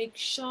 and to make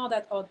sure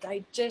that our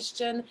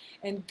digestion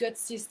and gut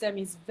system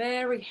is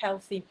very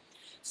healthy.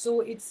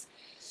 So it's,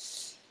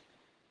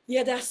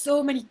 yeah, there are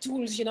so many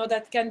tools, you know,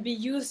 that can be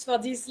used for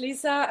this,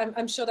 Lisa.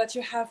 I'm sure that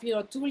you have, you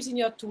know, tools in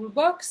your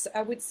toolbox.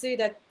 I would say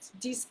that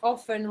this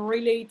often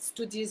relates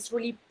to this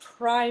really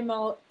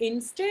primal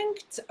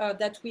instinct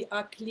that we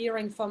are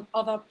clearing from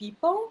other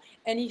people.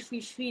 And if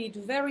we feel it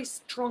very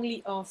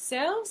strongly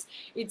ourselves,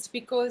 it's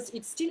because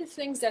it's still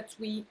things that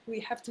we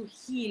have to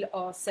heal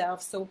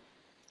ourselves. So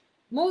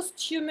most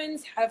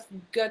humans have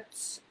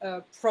gut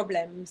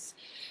problems.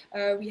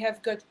 We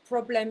have gut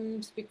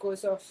problems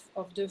because of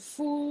the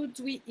food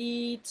we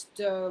eat,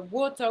 the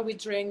water we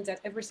drink,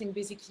 that everything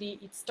basically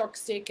it's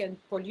toxic and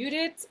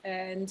polluted,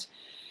 and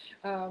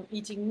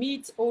eating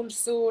meat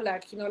also,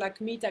 like, you know,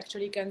 like meat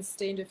actually can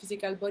stay in the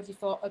physical body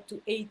for up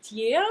to 8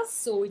 years.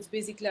 So it's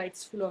basically like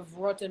it's full of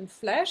rotten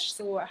flesh.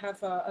 So I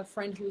have a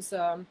friend who's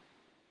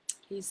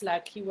he's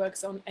like, he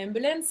works on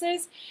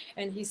ambulances,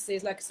 and he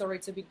says like, sorry,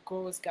 it's a bit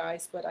gross,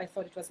 guys, but I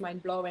thought it was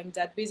mind-blowing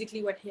that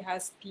basically what he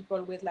has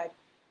people with like,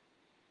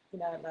 you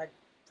know, like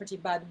pretty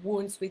bad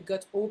wounds with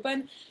gut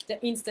open, they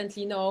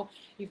instantly know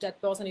if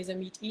that person is a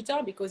meat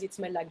eater because it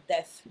smells like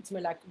death. It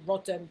smells like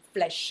rotten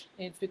flesh,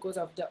 and it's because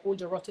of all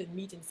the rotten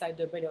meat inside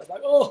the belly. I was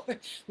like, oh,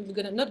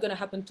 it's not gonna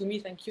happen to me,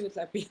 thank you. It's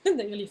like been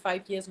nearly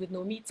 5 years with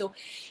no meat. So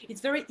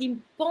it's very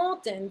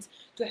important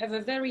to have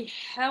a very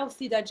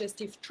healthy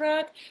digestive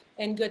tract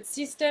and gut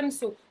system.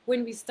 So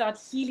when we start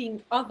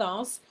healing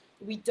others,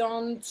 we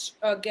don't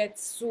get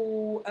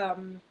so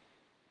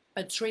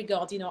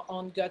triggered in our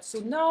own gut. So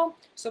now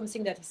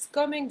something that is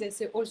coming, they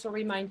say also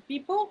remind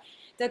people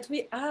that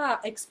we are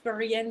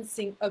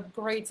experiencing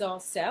upgrades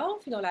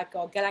ourselves, you know, like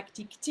our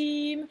galactic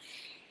team,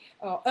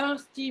 our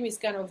Earth team is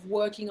kind of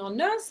working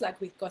on us,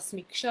 like with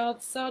cosmic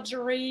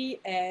surgery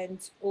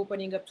and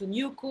opening up to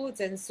new codes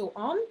and so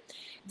on.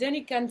 Then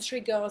it can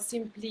trigger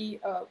simply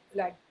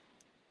like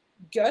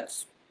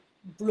gut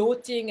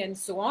bloating and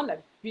so on,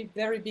 like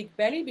very big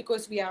belly,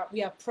 because we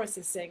are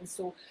processing.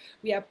 So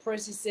we are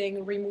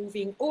processing,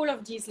 removing all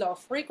of these low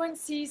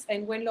frequencies,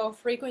 and when low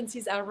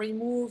frequencies are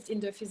removed in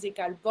the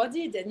physical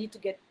body, they need to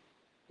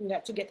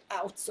get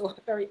out. So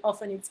very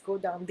often it's go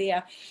down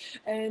there.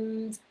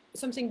 And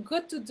something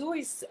good to do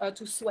is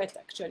to sweat,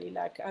 actually.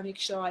 Like I make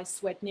sure I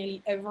sweat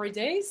nearly every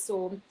day,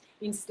 so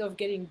instead of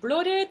getting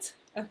bloated,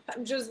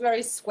 I'm just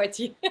very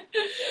sweaty.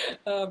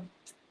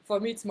 For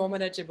me, it's more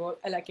manageable.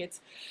 I like it.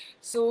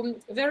 So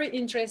very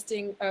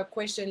interesting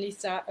question,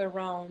 Lisa,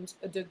 around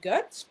the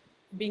gut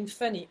being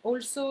funny.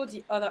 Also,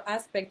 the other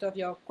aspect of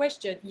your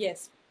question,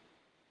 yes,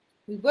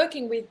 we're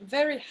working with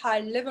very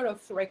high level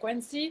of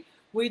frequency.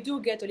 We do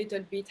get a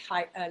little bit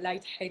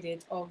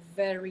lightheaded or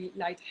very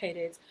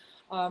lightheaded.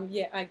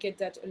 Yeah, I get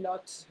that a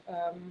lot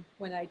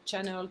when I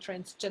channel,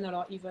 trans channel,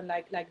 or even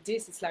like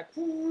this. It's like,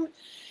 whoo.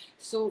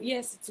 So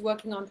yes, it's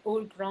working on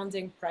all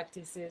grounding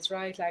practices,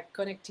 right? Like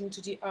connecting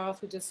to the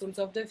earth with the soles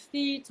of the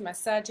feet,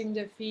 massaging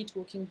the feet,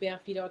 walking bare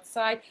feet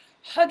outside,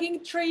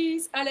 hugging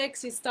trees.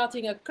 Alex is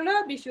starting a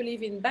club. If you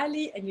live in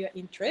Bali and you're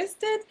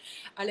interested,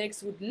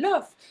 Alex would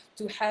love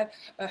to have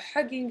a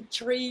hugging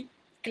tree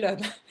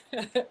club,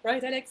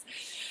 right, Alex?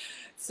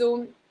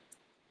 So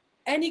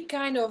any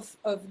kind of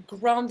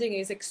grounding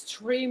is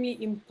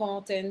extremely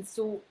important.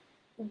 So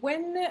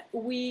when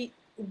we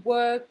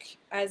work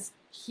as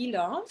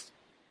healers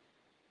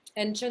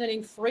and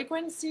channeling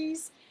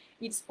frequencies,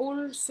 it's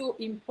also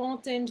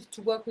important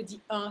to work with the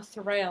earth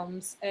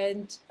realms.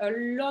 And a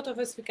lot of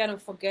us, we kind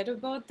of forget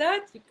about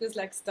that because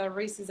like star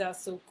races are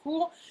so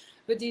cool,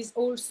 but there's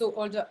also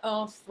all the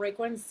earth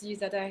frequencies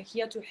that are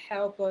here to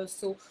help us.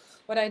 So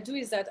what I do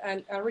is that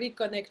I really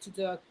connect to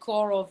the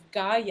core of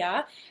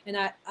Gaia, and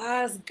I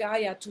ask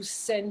Gaia to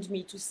send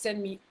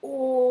me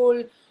all,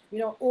 you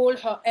know, all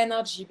her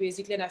energy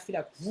basically, and I feel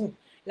like, whoo,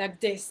 like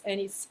this,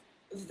 and it's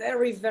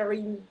very,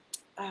 very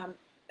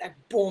like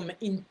boom,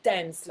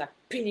 intense, like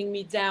pinning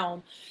me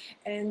down.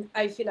 And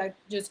I feel like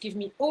just give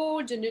me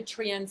all the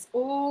nutrients,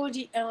 all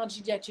the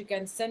energy that you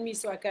can send me,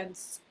 so I can,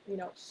 you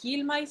know,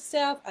 heal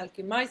myself,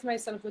 alchemize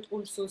myself, but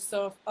also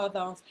serve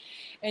others.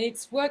 And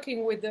it's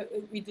working with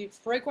the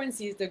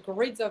frequencies, the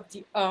grids of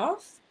the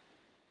earth,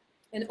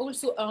 and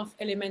also earth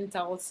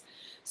elementals.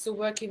 So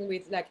working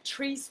with like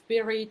tree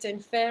spirit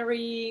and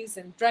fairies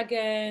and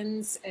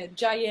dragons and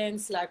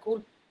giants, like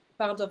all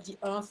part of the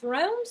earth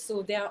realm.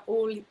 So they are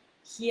all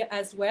here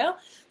as well,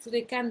 so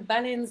they can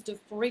balance the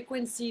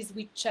frequencies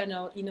we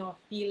channel in our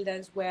field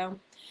as well.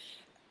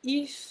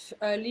 If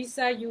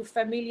Lisa, you're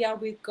familiar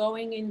with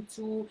going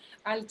into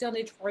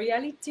alternate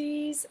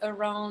realities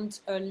around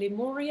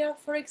Lemuria,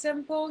 for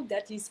example,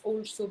 that is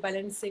also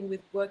balancing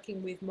with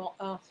working with more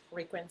earth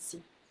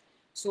frequency.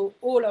 So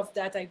all of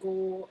that I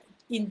go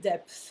in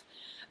depth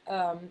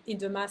in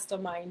the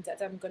mastermind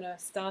that I'm gonna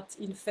start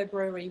in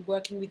February,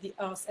 working with the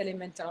earth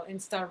elemental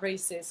and star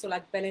races. So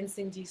like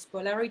balancing these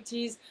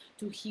polarities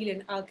to heal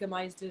and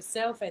alchemize the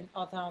self and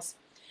others.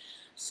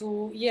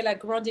 So yeah, like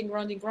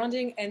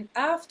grounding. And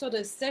after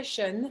the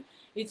session,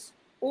 it's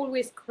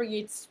always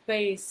create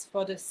space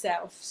for the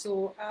self.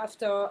 So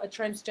after a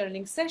trance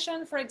channeling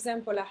session, for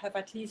example, I have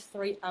at least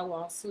 3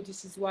 hours. So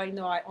this is why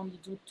now I only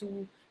do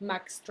 2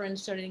 max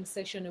trance channeling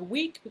sessions a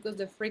week, because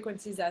the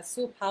frequencies are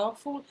so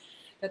powerful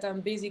that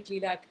I'm basically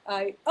like,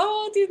 I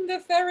out in the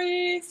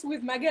fairies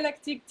with my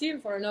galactic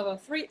team for another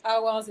 3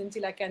 hours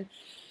until I can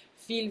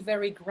feel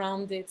very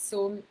grounded.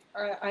 So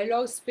I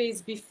allow space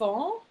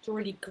before to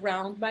really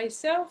ground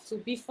myself. So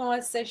before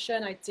a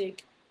session, I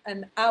take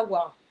an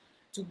hour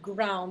to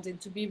ground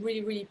and to be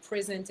really, really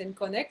present and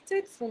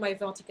connected through my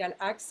vertical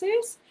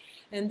axis.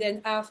 And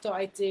then after,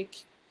 I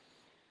take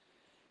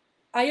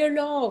I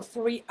allow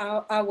 3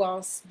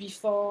 hours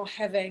before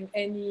having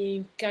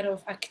any kind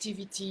of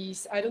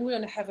activities. I don't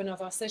want to have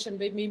another session,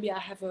 but maybe I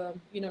have a,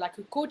 like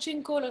a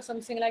coaching call or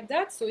something like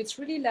that. So it's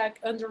really like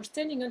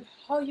understanding on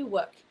how you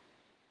work,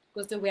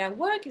 because the way I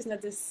work is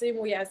not the same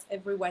way as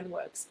everyone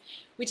works,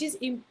 which is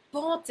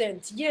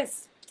important.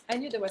 Yes, I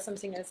knew there was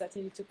something else that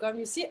needed to come.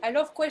 You see, I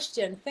love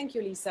questions. Thank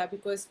you, Lisa,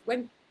 because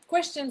when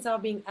questions are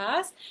being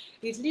asked,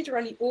 it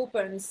literally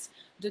opens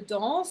the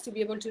doors to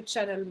be able to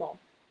channel more.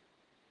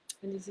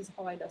 And this is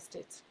how I lost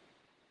it.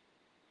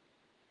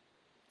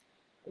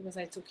 What was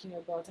I talking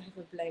about? I have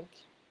a blank.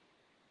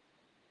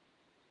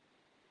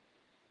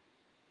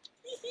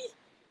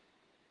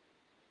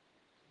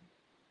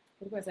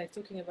 What was I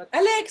talking about?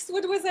 Alex,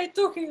 what was I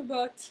talking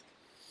about?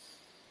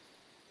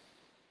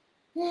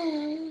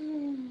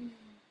 I'm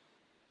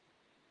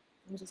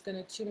just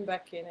gonna tune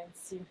back in and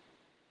see.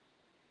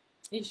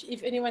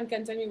 If anyone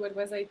can tell me what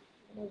was I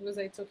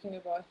talking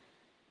about?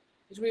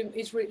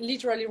 It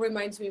literally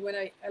reminds me when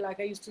I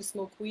used to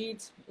smoke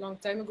weed a long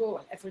time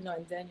ago, every now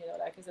and then,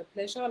 like as a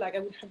pleasure. Like I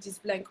would have this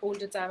blank all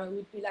the time. I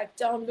would be like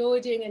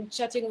downloading and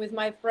chatting with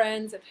my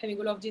friends and having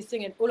all of these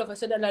things, and all of a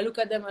sudden I look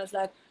at them and I was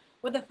like,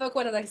 what the fuck,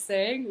 what are I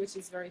saying? Which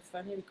is very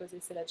funny because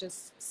they said I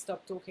just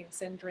stopped talking,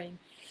 centering.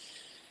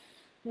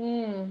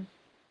 I'm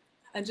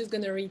just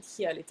gonna read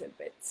here a little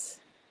bit.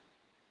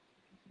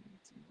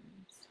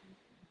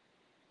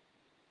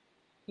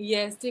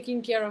 Yes,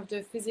 taking care of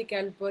the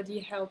physical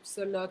body helps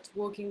a lot.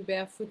 Walking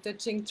barefoot,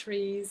 touching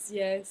trees,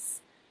 yes.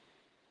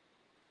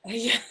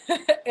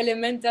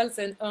 Elementals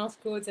and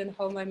earth codes and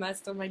how my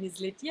mastermind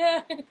is lit.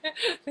 Yeah,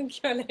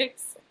 thank you,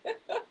 Alex.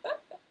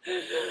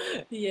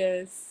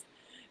 Yes,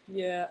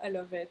 yeah, I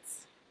love it.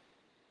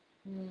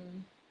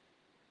 I'm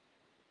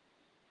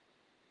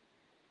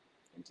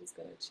just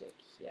gonna check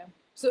here.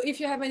 So if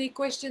you have any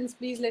questions,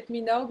 please let me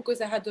know,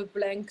 because I had a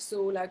blank,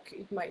 so like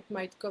it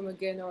might come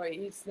again, or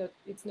it's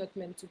not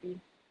meant to be.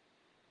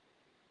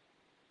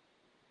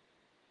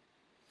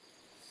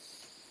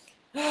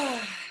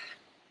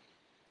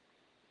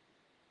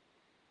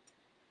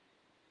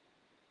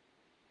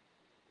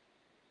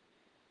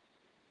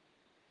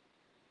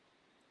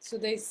 So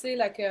they say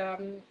like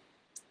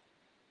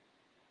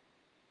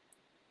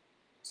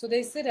so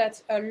they say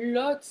that a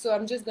lot. So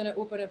I'm just going to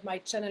open up my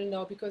channel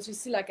now, because you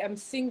see, like I'm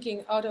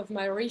thinking out of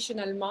my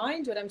rational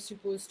mind what I'm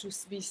supposed to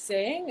be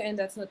saying, and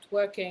that's not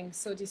working.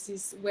 So this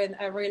is when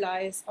I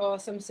realize, oh,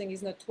 something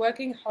is not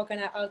working. How can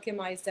I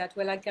alchemize that?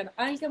 Well, I can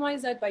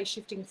alchemize that by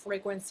shifting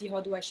frequency. How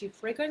do I shift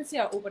frequency?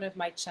 I open up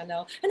my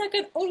channel, and I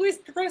can always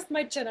trust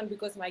my channel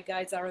because my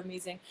guides are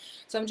amazing.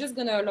 So I'm just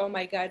going to allow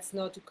my guides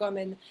now to come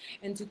in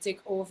and to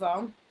take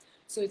over.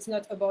 So it's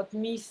not about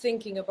me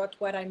thinking about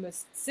what I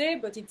must say,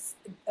 but it's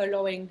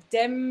allowing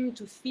them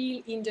to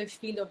feel in the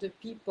field of the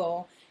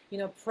people,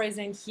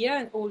 present here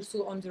and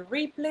also on the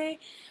replay,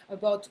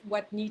 about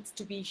what needs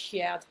to be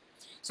shared.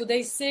 So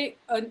they say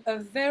a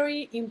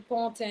very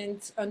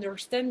important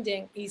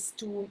understanding is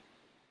to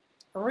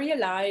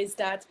realize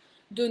that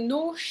the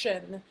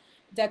notion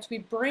that we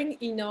bring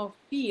in our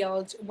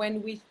field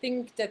when we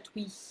think that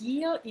we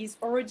heal is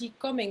already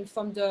coming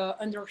from the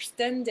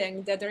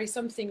understanding that there is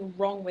something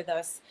wrong with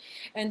us.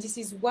 And this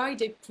is why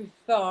they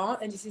prefer,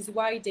 and this is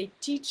why they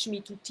teach me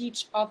to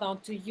teach others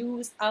to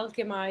use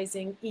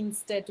alchemizing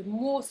instead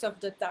most of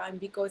the time,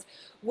 because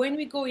when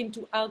we go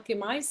into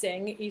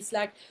alchemizing, it's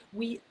like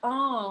we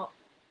are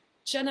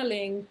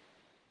channeling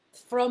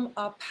from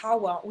our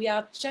power, we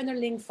are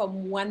channeling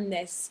from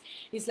oneness.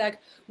 It's like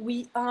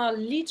we are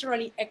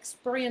literally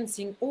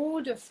experiencing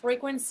all the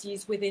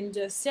frequencies within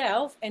the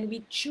self, and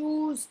we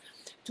choose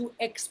to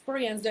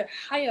experience the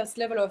highest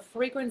level of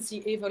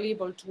frequency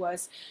available to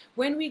us.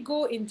 When we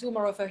go into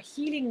more of a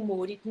healing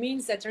mode, it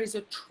means that there is a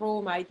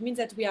trauma. It means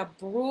that we are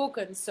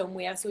broken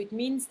somewhere. So it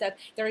means that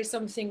there is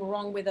something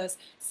wrong with us.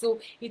 So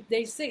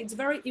they say it's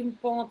very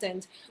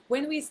important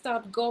when we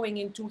start going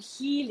into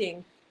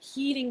healing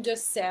the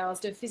cells,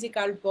 the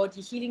physical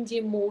body, healing the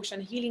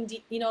emotion, healing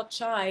the inner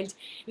child.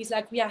 It's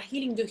like we are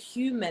healing the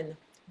human.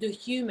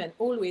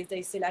 Always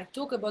they say, like,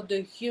 talk about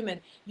the human.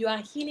 You are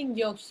healing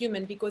your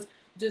human, because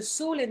the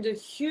soul and the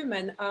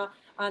human are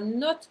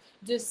not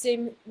the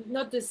same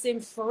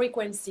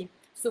frequency.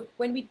 So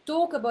when we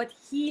talk about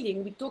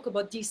healing, we talk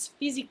about this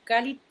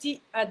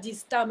physicality at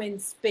this time and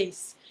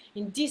space.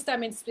 In this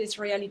time and space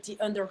reality,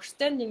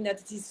 understanding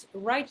that it is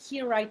right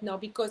here, right now,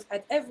 because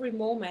at every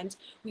moment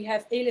we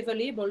have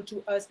available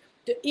to us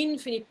the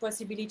infinite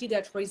possibility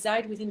that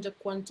reside within the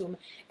quantum.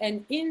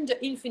 And in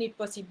the infinite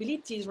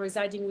possibilities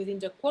residing within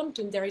the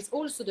quantum, there is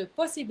also the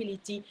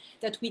possibility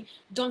that we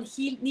don't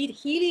need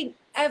healing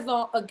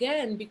ever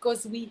again,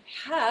 because we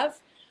have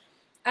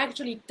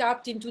actually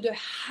tapped into the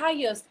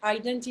highest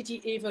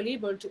identity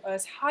available to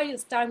us,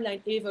 highest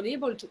timeline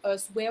available to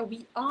us, where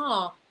we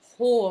are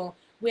whole,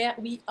 where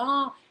we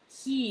are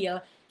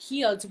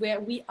healed, where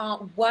we are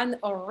one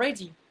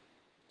already.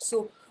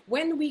 So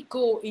when we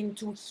go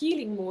into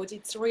healing mode,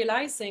 it's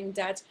realizing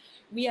that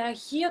we are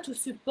here to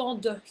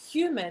support the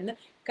human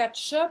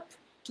catch up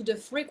to the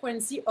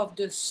frequency of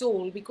the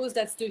soul, because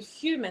that's the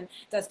human,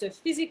 that's the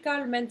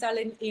physical, mental,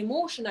 and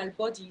emotional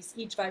bodies,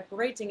 each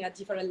vibrating at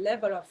different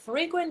level of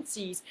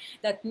frequencies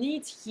that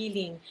needs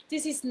healing.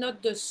 This is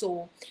not the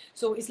soul.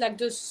 So it's like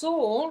the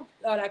soul,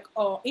 like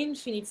our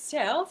infinite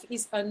self,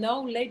 is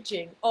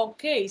acknowledging,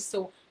 okay,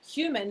 so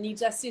human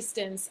needs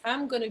assistance.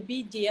 I'm going to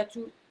be there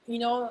to,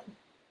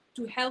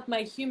 to help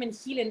my human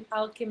heal and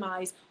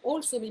alchemize.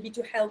 Also maybe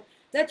to help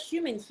that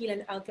human heal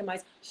and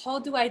alchemize. How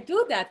do I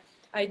do that?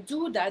 I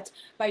do that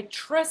by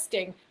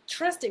trusting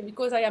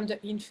because I am the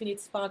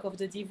infinite spark of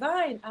the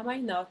divine. Am I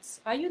not?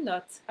 Are you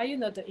not? Are you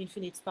not the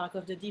infinite spark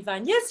of the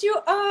divine? Yes, you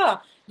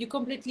are. You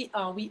completely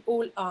are. We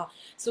all are.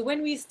 So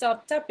when we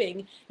start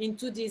tapping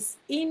into this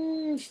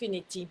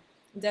infinity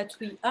that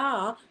we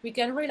are, we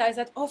can realize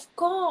that of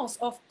course,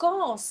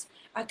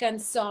 I can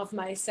serve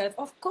myself.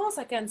 Of course,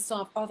 I can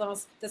serve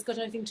others. That's got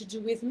nothing to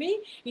do with me.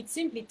 It's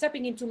simply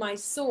tapping into my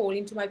soul,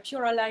 into my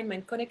pure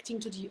alignment, connecting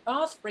to the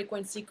earth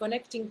frequency,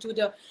 connecting to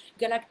the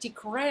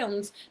galactic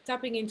realms,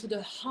 tapping into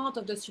the heart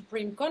of the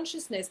supreme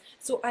consciousness.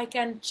 So I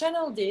can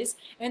channel this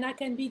and I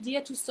can be there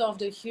to serve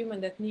the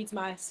human that needs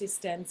my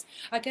assistance.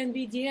 I can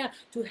be there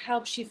to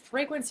help shift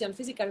frequency on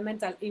physical,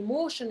 mental,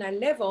 emotional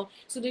level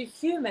so the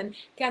human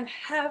can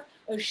have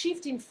a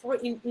shift in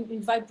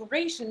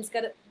vibrations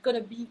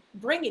gonna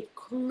bring it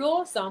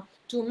closer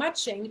to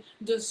matching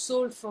the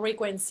soul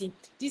frequency.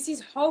 This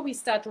is how we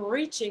start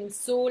reaching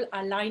soul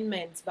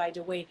alignment, by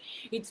the way.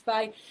 It's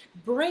by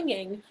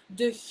bringing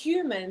the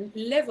human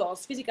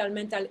levels, physical,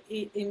 mental,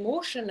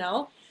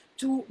 emotional,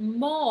 to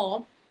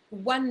more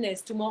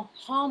oneness, to more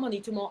harmony,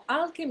 to more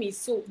alchemy.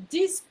 So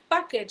this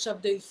package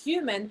of the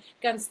human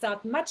can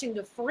start matching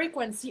the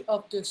frequency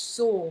of the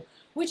soul,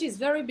 which is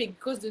very big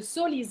because the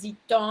soul is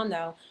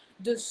eternal.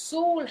 The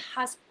soul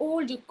has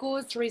all the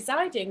codes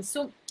residing.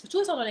 So to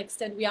a certain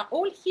extent, we are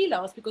all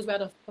healers because we are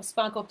the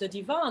spark of the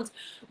divine.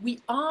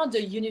 We are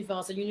the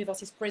universe. The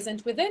universe is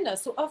present within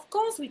us. So of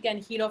course we can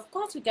heal. Of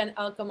course we can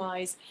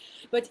alchemize.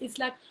 But it's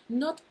like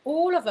not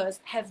all of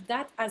us have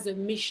that as a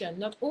mission.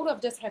 Not all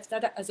of us have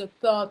that as a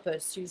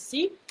purpose, you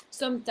see.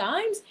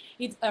 Sometimes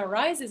it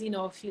arises in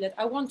our field that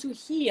I want to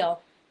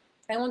heal.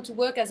 I want to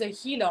work as a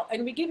healer.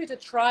 And we give it a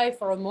try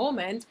for a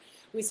moment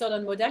with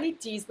certain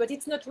modalities, but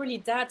it's not really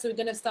that. So we're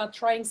going to start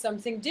trying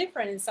something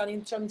different and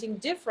starting something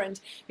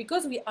different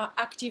because we are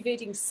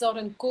activating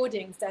certain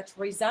codings that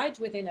reside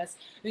within us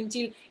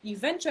until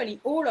eventually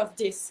all of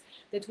this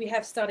that we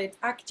have started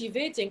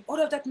activating,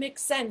 all of that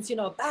makes sense,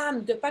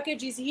 bam, the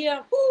package is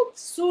here, full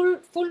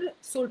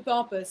soul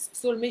purpose,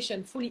 soul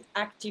mission, fully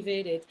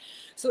activated.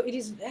 So it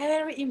is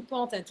very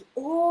important to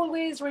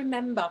always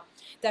remember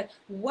that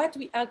what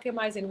we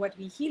alchemize and what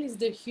we heal is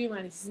the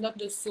human, it's not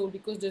the soul,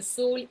 because the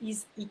soul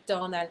is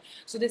eternal.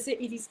 So they say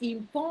it is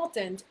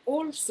important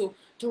also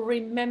to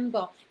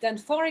remember that,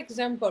 for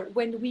example,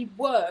 when we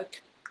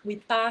work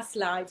with past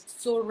lives,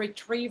 soul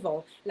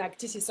retrieval, like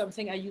this is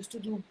something I used to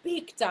do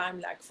big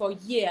time, like for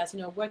years,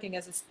 working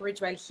as a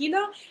spiritual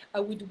healer, I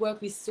would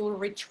work with soul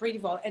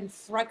retrieval and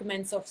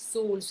fragments of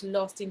souls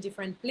lost in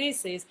different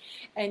places.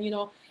 And,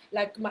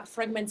 like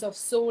fragments of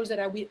souls that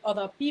are with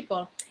other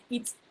people.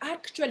 It's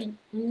actually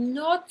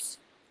not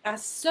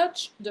as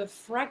such the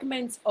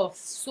fragments of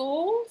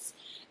souls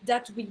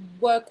that we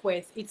work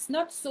with. It's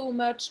not so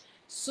much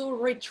soul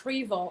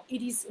retrieval.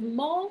 It is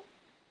more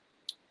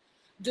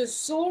the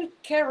soul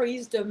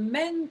carries the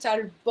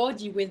mental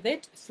body with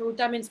it through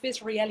time and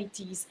space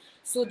realities.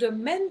 So the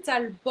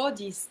mental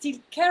body still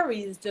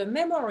carries the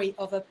memory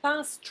of a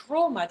past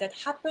trauma that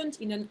happened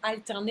in an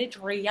alternate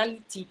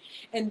reality.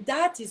 And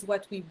that is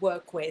what we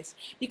work with.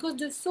 Because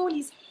the soul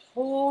is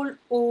whole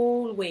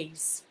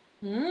always.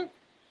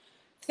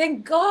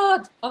 Thank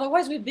God,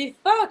 otherwise we'd be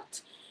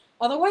fucked.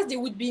 Otherwise, there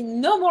would be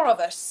no more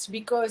of us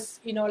because,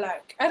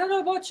 like, I don't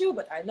know about you,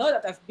 but I know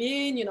that I've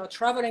been,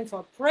 traveling for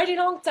a pretty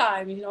long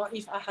time.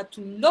 If I had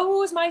to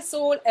lose my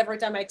soul every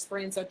time I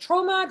experience a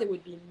trauma, there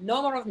would be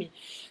no more of me.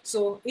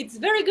 So it's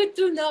very good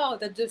to know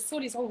that the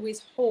soul is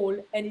always whole.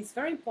 And it's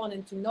very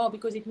important to know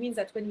because it means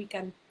that when we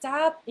can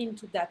tap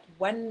into that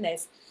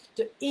oneness,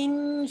 the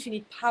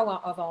infinite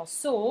power of our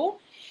soul,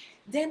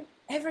 then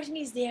everything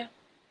is there.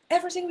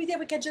 Everything is there.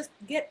 We can just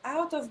get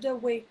out of the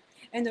way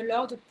and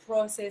allow the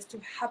process to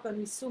happen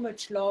with so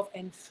much love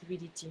and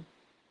fluidity.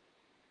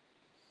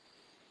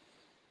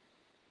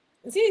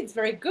 See, it's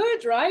very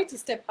good, right? To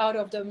step out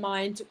of the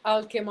mind, to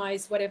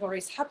alchemize whatever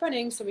is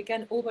happening so we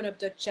can open up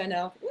the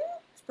channel.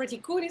 It's pretty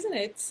cool, isn't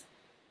it?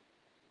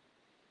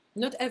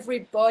 Not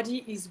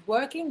everybody is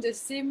working the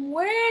same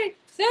way.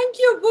 Thank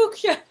you,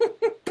 Bukia.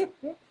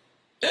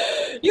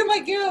 You're my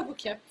girl,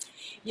 Bukia.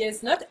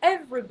 Yes, not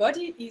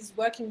everybody is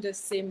working the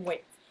same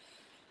way.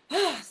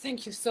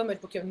 Thank you so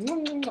much, Bukia.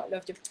 I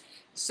love you.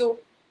 So,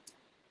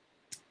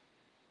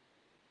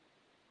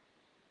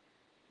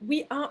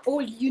 we are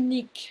all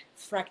unique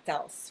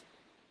fractals.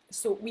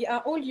 So, we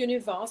are all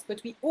universe,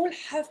 but we all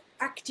have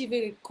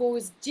activated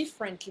codes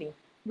differently.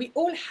 We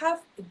all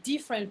have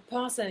different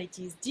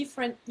personalities,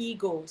 different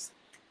egos.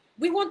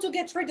 We want to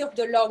get rid of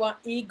the lower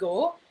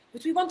ego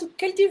but we want to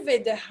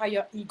cultivate the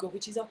higher ego,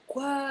 which is our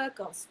quirk,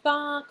 our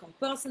spark, our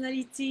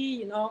personality,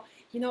 you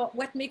know,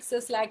 what makes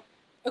us like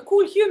a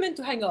cool human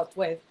to hang out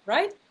with,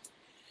 right?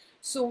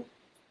 So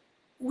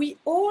we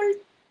all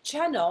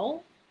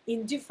channel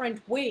in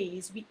different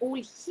ways. We all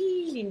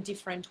heal in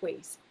different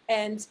ways.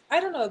 And I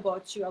don't know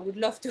about you, I would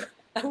love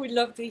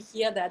to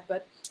hear that,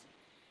 but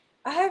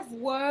I have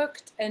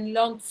worked and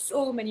learned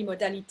so many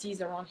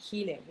modalities around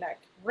healing, like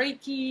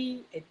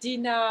Reiki,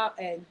 Edina,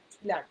 and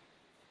like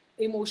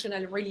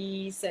emotional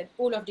release and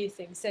all of these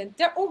things. And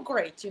they're all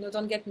great, you know,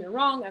 don't get me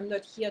wrong. I'm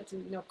not here to,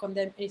 you know,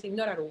 condemn anything,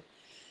 not at all.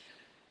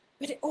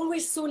 But they're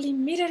always so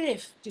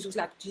limitative. This was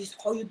like, this is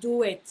how you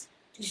do it.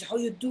 This is how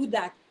you do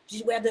that.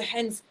 This is where the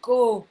hands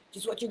go.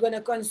 This is what you're going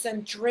to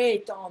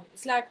concentrate on.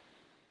 It's like,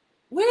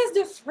 where's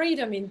the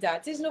freedom in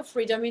that? There's no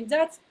freedom in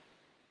that.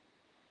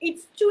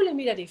 It's too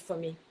limitative for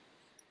me.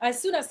 As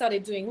soon as I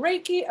started doing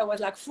Reiki, I was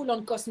like full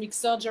on cosmic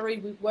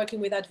surgery, working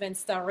with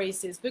advanced star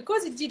races.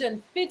 Because it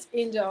didn't fit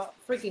in the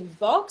freaking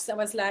box, I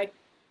was like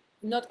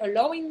not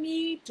allowing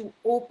me to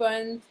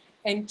open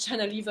and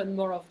channel even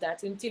more of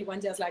that, until one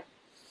day I was like,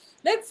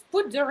 let's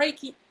put the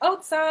Reiki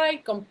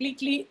outside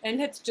completely and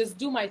let's just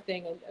do my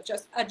thing. And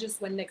I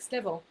just went next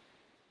level.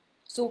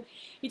 So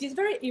it is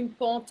very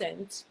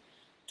important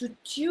to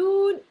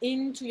tune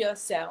into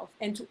yourself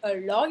and to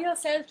allow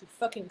yourself to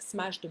fucking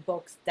smash the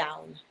box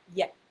down.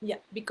 Yeah,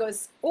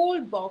 because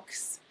all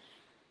box,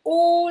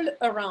 all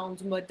around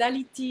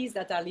modalities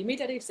that are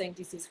limitative, saying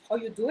this is how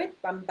you do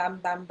it, bam, bam,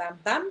 bam, bam,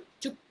 bam,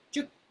 chuk,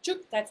 chuk, chuk,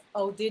 that's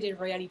outdated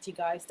reality,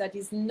 guys. That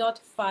is not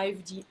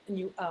 5D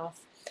New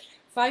Earth.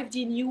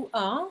 5D New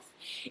Earth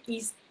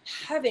is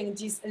having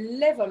this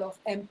level of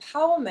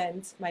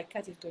empowerment. My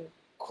cat is going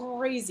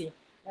crazy,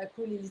 like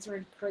really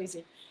literally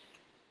crazy.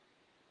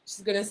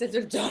 She's gonna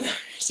settle down.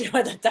 She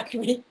might attack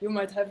me. You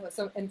might have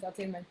some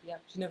entertainment. Yeah,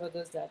 she never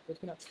does that, but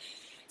you know.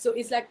 So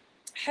it's like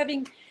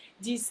having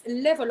this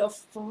level of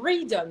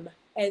freedom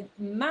and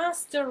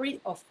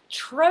mastery of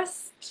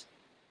trust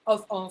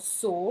of our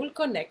soul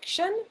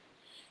connection,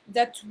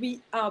 that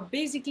we are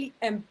basically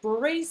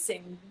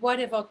embracing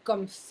whatever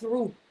comes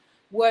through,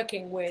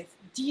 working with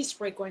this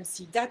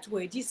frequency, that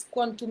way, this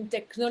quantum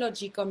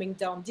technology coming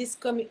down, this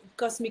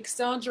cosmic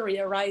surgery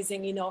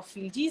arising in our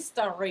field, these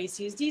star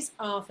races, these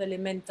earth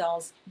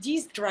elementals,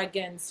 these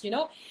dragons, you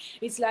know.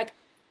 It's like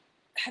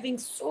having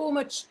so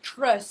much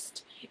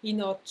trust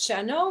in our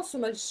channel, so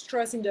much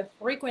trust in the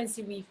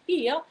frequency we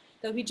feel,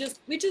 that we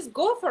just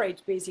go for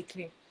it,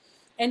 basically.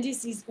 And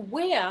this is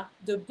where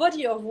the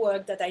body of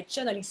work that I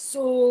channel is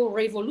so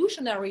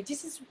revolutionary.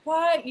 This is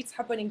why it's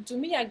happening to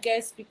me, I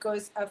guess,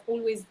 because I've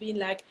always been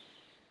like,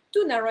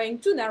 too narrowing,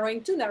 too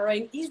narrowing, too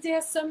narrowing. Is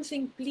there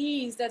something,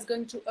 please, that's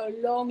going to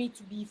allow me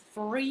to be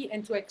free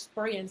and to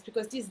experience?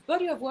 Because this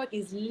body of work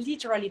is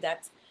literally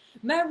that.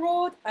 My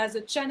road as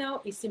a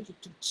channel is simply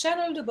to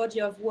channel the body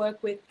of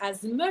work with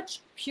as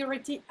much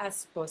purity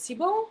as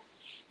possible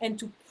and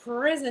to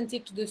present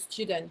it to the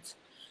student.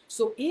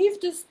 So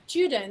if the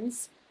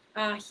students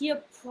are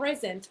here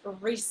present,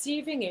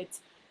 receiving it,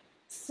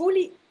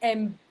 fully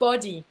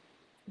embody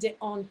their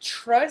own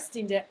trust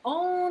in their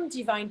own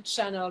divine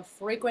channel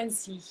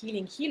frequency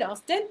healing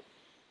healers, then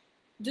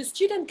the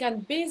student can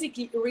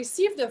basically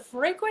receive the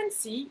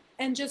frequency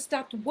and just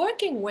start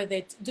working with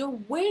it the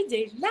way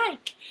they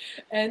like.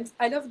 And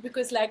I love it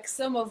because like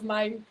some of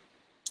my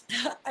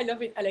I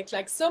love it, Alex.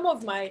 Like some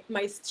of my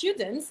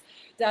students,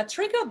 they are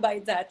triggered by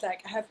that.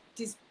 Like I have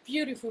this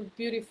beautiful,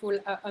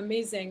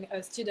 amazing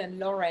student,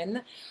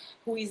 Lauren,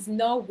 who is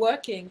now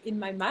working in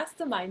my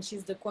mastermind.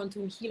 She's the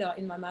quantum healer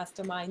in my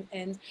mastermind.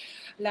 And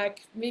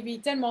like maybe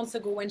 10 months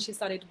ago when she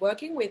started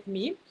working with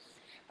me,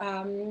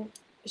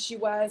 she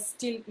was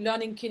still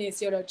learning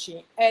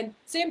kinesiology. And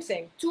same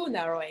thing, too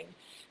narrowing.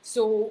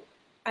 So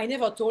I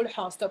never told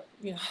her, stop,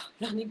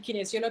 learning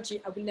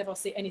kinesiology. I will never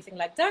say anything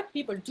like that.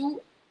 People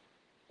do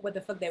what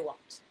the fuck they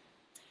want.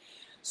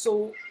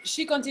 So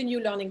she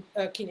continued learning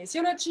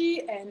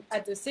kinesiology, and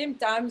at the same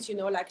time,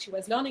 like she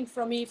was learning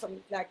from me, from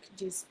like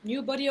this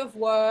new body of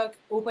work,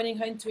 opening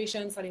her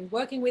intuition, starting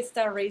working with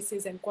star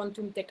races and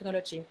quantum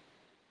technology.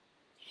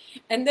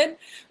 And then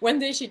one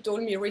day she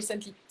told me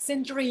recently,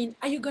 Sandrine,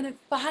 are you gonna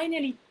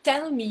finally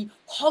tell me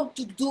how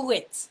to do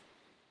it?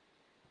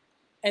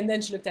 And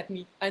then she looked at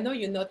me, I know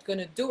you're not going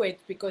to do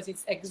it because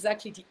it's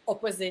exactly the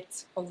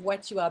opposite of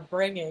what you are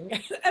bringing.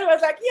 And I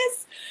was like,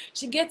 yes,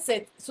 she gets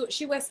it. So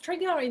she was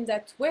triggered in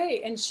that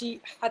way. And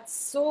she had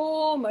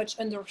so much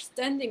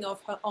understanding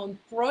of her own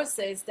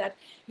process that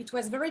it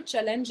was very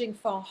challenging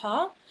for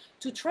her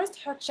to trust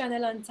her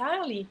channel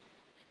entirely,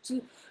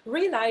 to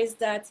realize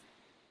that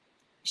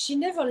she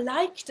never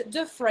liked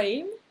the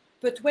frame,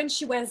 but when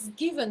she was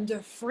given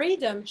the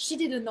freedom, she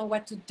didn't know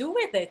what to do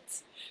with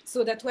it.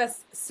 So that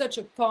was such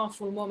a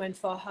powerful moment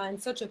for her, and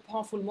such a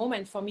powerful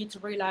moment for me to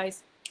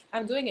realize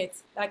I'm doing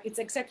it. Like it's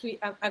exactly,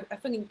 I'm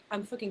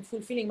fucking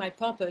fulfilling my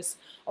purpose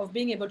of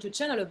being able to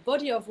channel a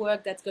body of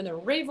work that's going to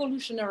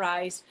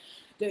revolutionize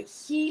the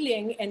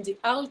healing and the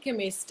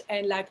alchemist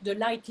and like the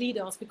light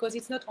leaders, because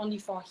it's not only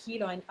for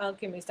healer and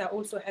alchemist. I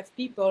also have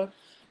people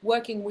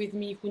working with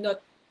me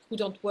who who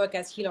don't work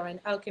as healer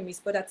and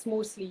alchemist, but that's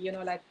mostly, you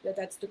know, like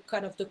that's the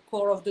kind of the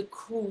core of the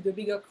crew, the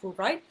bigger crew,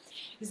 right?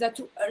 Is that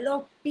to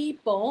allow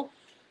people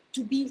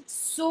to be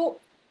so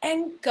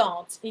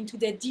anchored into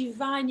their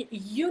divine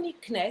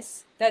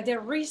uniqueness that they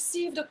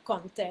receive the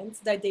content,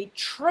 that they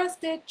trust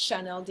their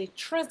channel, they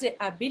trust their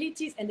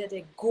abilities, and that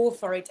they go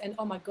for it. And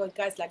oh my God,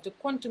 guys, like the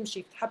quantum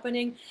shift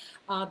happening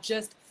are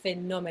just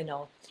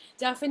phenomenal.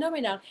 They are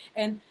phenomenal.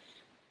 And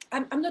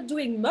I'm not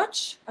doing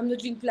much. I'm not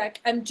doing like,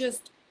 I'm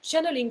just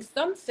channeling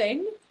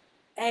something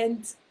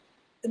and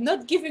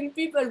not giving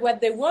people what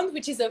they want,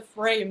 which is a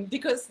frame,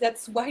 because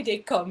that's why they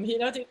come. You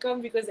know, they come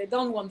because they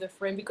don't want the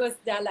frame, because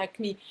they're like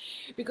me.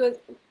 Because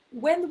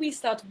when we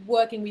start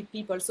working with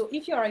people, so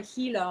if you're a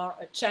healer,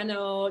 a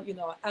channel, you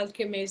know,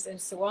 alchemist and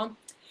so on,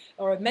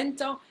 or a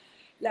mentor,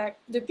 like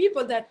the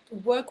people that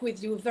work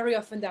with you very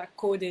often they're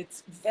coded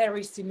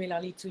very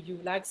similarly to you.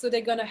 Like, so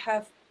they're gonna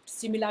have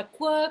similar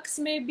quirks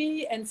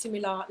maybe, and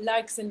similar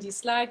likes and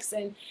dislikes,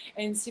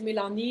 and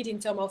similar need in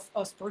terms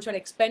of spiritual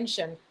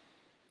expansion.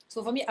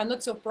 So for me, I'm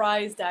not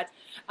surprised that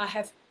I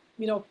have,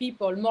 you know,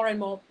 people, more and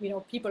more, you know,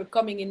 people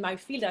coming in my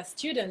field as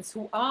students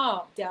who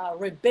they are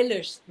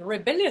rebellious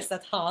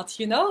at heart,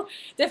 you know.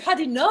 They've had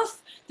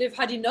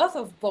enough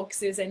of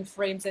boxes and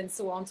frames and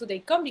so on. So they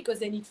come because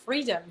they need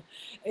freedom.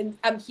 And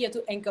I'm here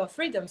to anchor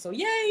freedom. So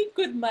yay,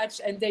 good match.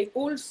 And they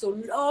also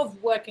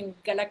love working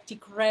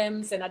galactic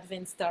realms and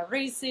advanced star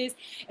races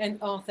and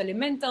earth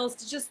elementals.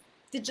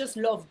 They just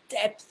love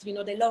depth, you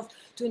know, they love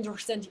to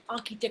understand the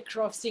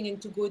architecture of things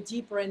and to go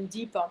deeper and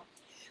deeper.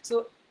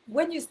 So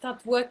when you start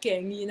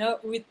working, you know,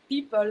 with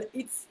people,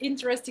 it's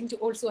interesting to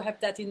also have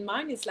that in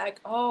mind. It's like,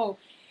 oh,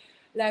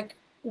 like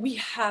we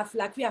have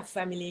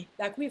family,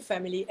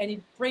 and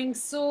it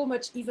brings so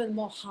much even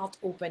more heart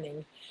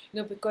opening, you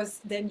know,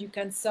 because then you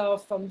can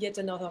serve from yet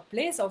another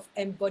place of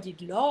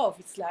embodied love.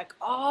 It's like,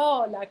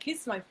 oh, like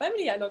it's my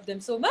family, I love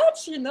them so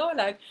much, you know,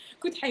 like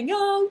could hang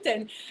out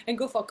and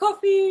go for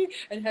coffee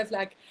and have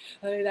like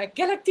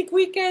galactic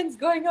weekends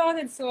going on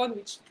and so on,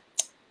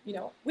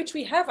 which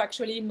we have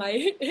actually in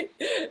my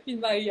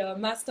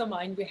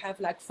mastermind. We have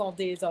like 4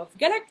 days of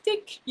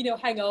galactic, you know,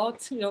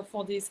 hangout, you know,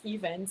 for these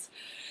events.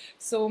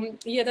 So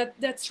yeah,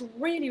 that's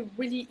really,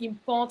 really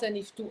important.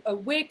 Is to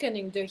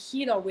awakening the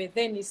healer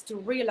within, is to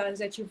realize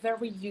that you're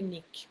very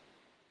unique,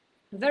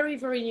 very,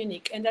 very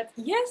unique, and that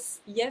yes,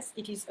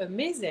 it is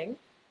amazing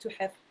to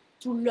have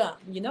to learn,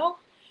 you know,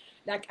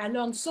 like I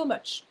learned so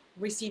much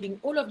receiving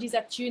all of these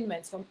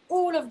attunements from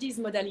all of these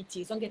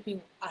modalities. Don't get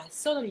me, I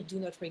certainly do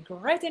not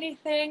regret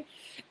anything,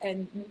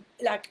 and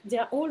like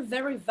they're all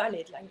very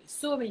valid. Like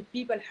so many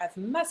people have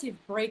massive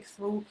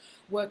breakthrough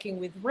working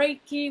with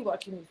Reiki,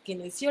 working with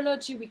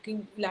kinesiology,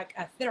 working like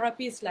a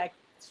therapist. Like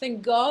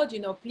thank God,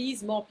 you know,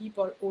 please more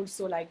people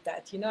also like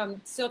that, you know.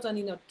 I'm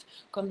certainly not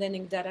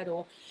condemning that at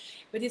all,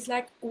 but it's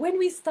like when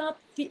we start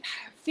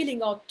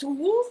feeling our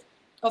tools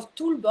of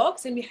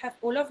toolbox and we have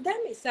all of them,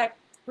 it's like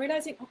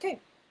realizing, okay,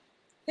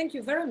 thank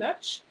you very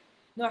much.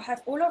 Now I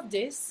have all of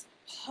this.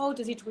 How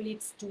does it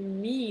relate to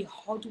me?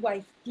 How do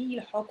I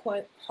feel?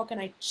 How can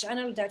I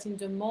channel that in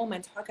the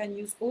moment? How can I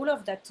use all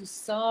of that to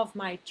serve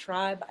my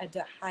tribe at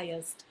the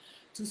highest,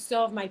 to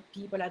serve my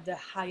people at the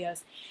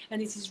highest?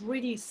 And this is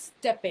really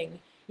stepping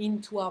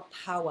into our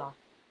power.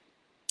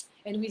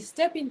 And we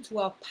step into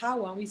our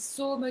power with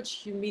so much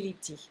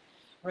humility,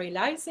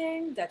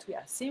 realizing that we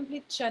are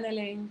simply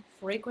channeling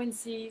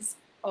frequencies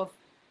of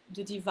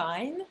the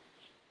divine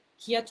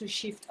here to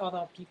shift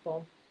other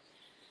people.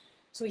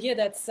 So yeah,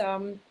 that's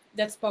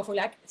powerful.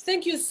 Like,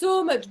 thank you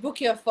so much,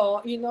 Bookia,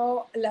 for, you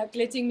know, like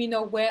letting me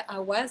know where I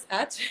was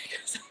at,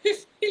 because I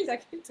feel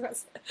like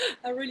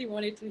I really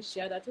wanted to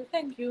share that. So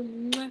thank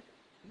you.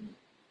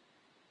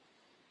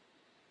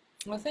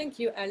 Well, thank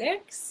you,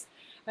 Alex.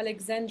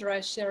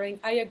 Alexandra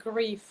sharing, I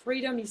agree,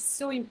 freedom is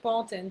so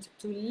important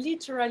to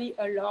literally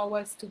allow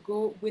us to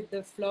go with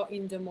the flow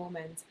in the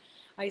moment.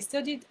 I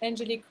studied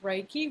angelic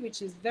Reiki,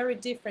 which is very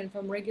different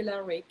from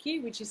regular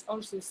Reiki, which is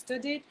also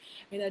studied,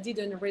 and I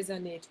didn't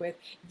resonate with.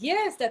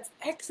 Yes, that's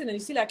excellent. You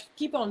see, like,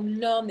 keep on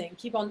learning,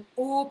 keep on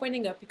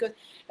opening up, because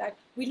like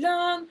we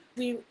learn,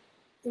 we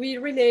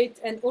relate,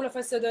 and all of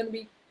a sudden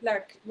we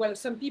like, well,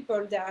 some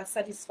people, they are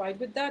satisfied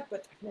with that,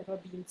 but I've never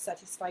been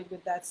satisfied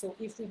with that. So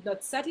if we're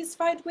not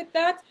satisfied with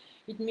that,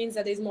 it means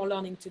that there's more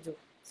learning to do.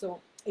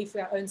 So if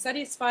we are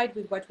unsatisfied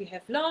with what we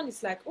have learned,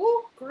 it's like,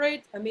 oh,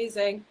 great,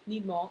 amazing,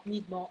 need more,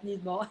 need more,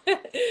 need more.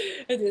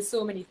 And there's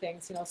so many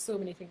things, you know, so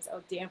many things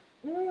out there.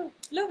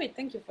 Love it.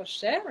 Thank you for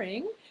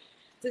sharing.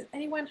 Does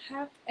anyone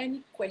have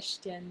any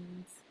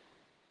questions?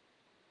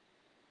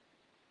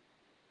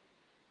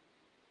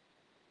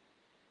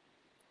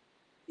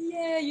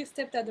 Yeah, you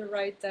stepped at the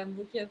right time,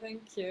 Bukia.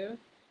 Thank you.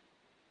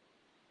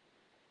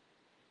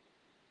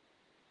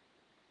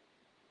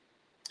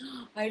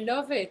 I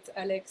love it.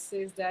 Alex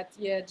says that,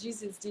 yeah,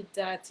 Jesus did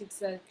that.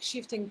 It's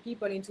shifting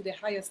people into the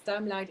highest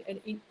timeline and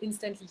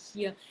instantly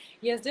here.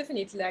 Yes,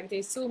 definitely. Like,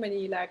 there's so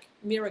many like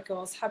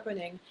miracles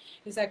happening.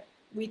 It's like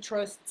we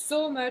trust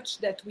so much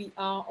that we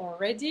are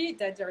already,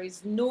 that there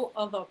is no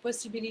other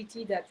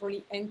possibility that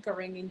really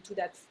anchoring into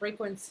that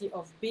frequency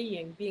of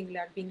being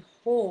like being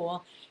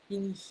whole,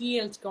 being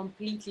healed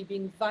completely,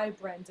 being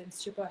vibrant and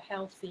super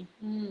healthy.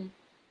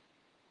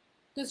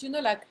 Because, you know,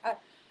 like,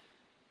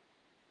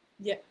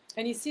 yeah,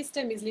 any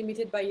system is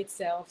limited by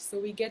itself. So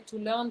we get to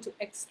learn to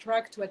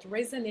extract what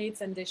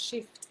resonates and then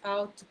shift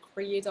out to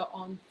create our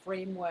own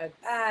framework.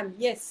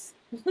 Yes.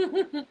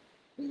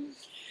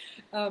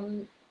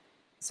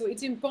 So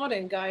it's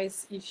important,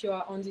 guys, if you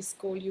are on this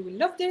call, you will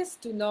love this,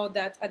 to know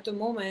that at the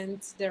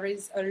moment there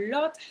is a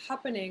lot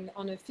happening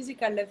on a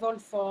physical level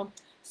for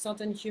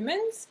certain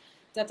humans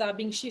that are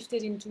being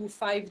shifted into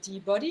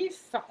 5D body,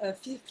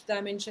 fifth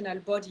dimensional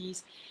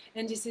bodies.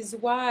 And this is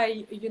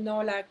why, you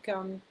know, like,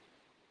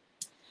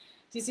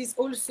 this is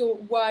also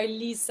why,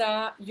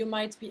 Lisa, you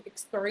might be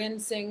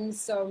experiencing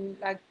some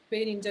like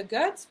pain in the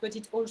gut, but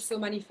it also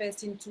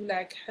manifests into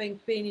like having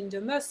pain in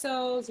the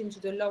muscles, into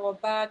the lower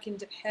back, in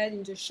the head,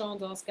 in the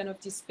shoulders, kind of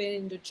this pain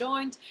in the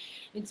joint.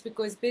 It's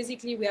because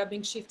basically we are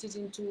being shifted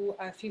into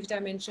fifth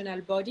dimensional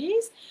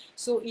bodies.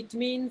 So it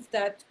means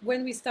that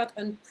when we start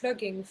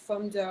unplugging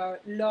from the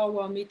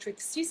lower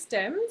matrix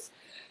systems,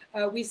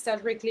 we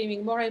start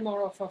reclaiming more and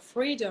more of our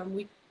freedom.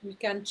 We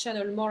can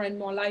channel more and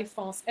more life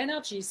force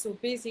energy. So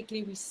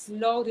basically we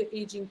slow the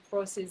aging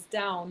process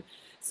down.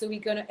 So we're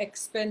going to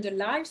expand the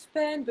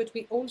lifespan, but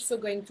we're also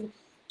going to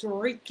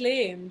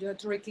reclaim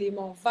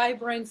more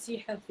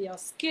vibrancy, healthier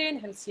skin,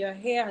 healthier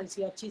hair,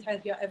 healthier teeth,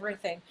 healthier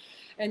everything.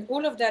 And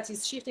all of that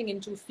is shifting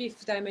into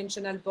fifth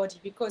dimensional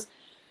body, because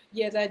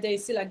yeah, they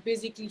say like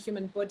basically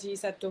human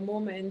bodies at the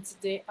moment,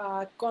 they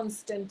are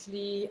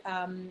constantly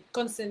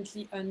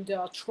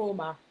under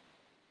trauma,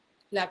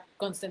 like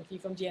constantly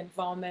from the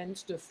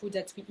environment, the food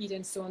that we eat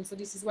and so on. So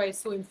this is why it's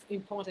so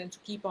important to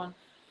keep on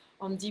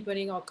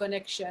deepening our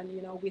connection,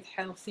 you know, with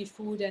healthy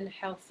food and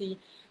healthy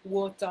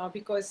water,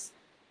 because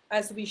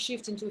as we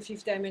shift into a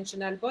fifth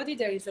dimensional body,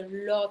 there is a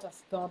lot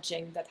of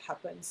purging that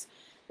happens.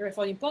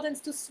 Therefore, the importance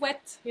to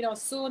sweat, you know,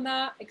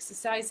 sauna,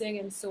 exercising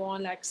and so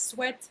on, like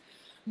sweat,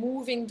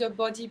 moving the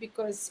body,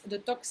 because the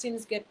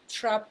toxins get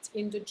trapped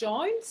in the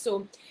joint.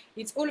 So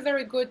it's all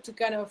very good to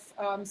kind of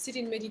sit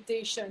in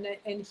meditation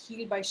and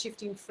heal by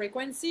shifting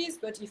frequencies,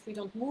 but if we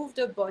don't move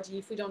the body,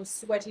 if we don't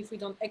sweat, if we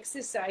don't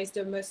exercise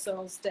the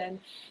muscles, then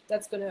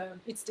that's gonna,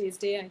 it stays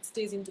there, it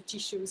stays in the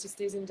tissues, it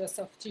stays in the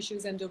soft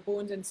tissues and the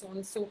bones and so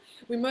on. So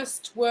we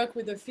must work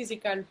with the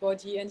physical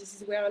body, and this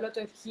is where a lot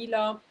of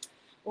healer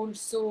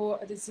also,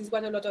 this is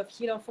what a lot of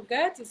healer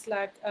forget. It's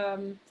like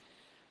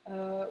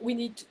we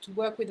need to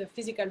work with the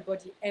physical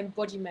body,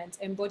 embodiment,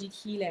 embodied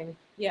healing.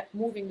 Yeah,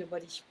 moving the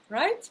body,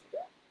 right?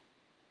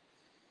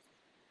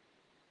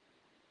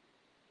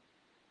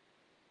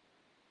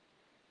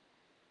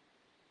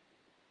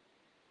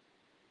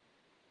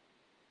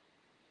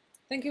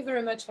 Thank you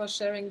very much for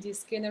sharing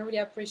this, Ken. I really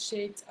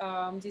appreciate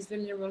this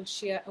vulnerable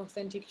share,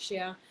 authentic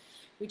share,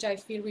 which I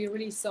feel we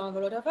really saw in a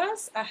lot of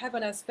us. I have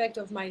an aspect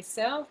of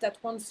myself that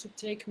wants to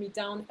take me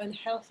down an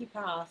unhealthy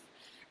path.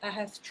 I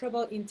have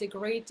trouble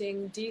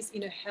integrating this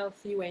in a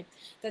healthy way.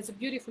 That's a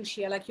beautiful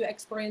share, like you're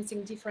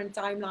experiencing different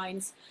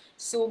timelines.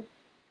 So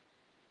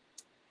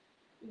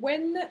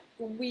when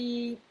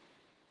we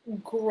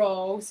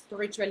grow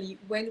spiritually,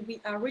 when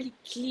we are really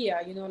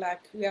clear, you know,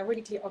 like we are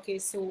really clear, okay,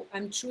 so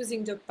I'm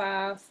choosing the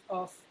path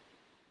of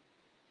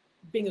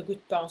being a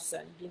good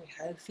person, being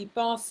a healthy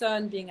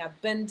person, being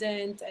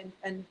abundant,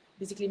 and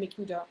basically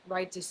making the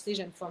right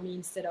decision for me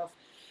instead of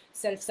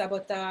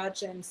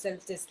self-sabotage and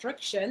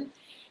self-destruction.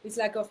 It's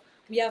like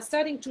we are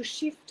starting to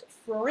shift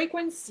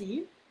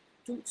frequency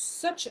to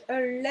such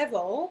a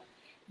level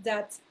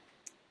that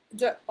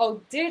the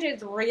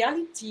outdated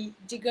reality,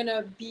 they're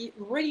gonna be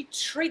really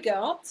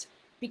triggered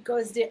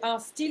because they are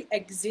still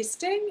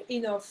existing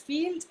in our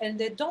field and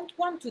they don't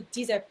want to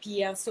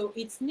disappear. So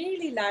it's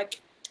nearly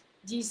like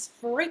these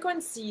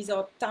frequencies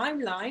or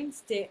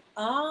timelines, they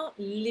are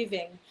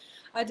living.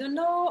 I don't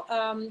know,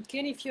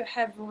 Ken, if you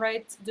have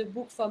read the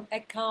book from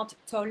Eckhart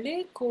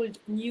Tolle called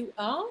New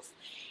Earth.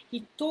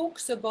 He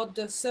talks about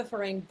the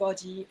suffering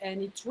body,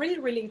 and it really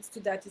relates to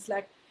that. It's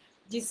like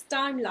this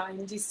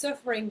timeline, this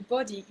suffering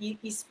body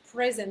is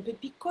present, but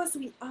because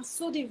we are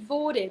so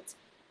devoted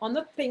on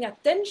not paying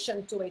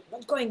attention to it,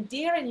 not going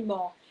there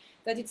anymore,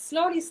 that it's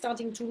slowly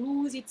starting to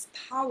lose its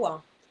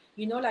power.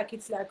 You know, like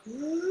it's like,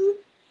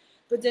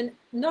 but then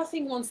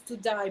nothing wants to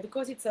die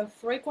because it's a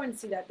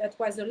frequency that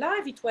was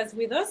alive. It was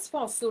with us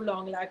for so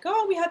long. Like,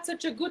 oh, we had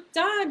such a good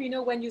time, you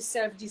know, when you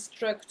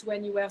self-destruct,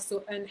 when you were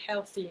so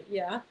unhealthy.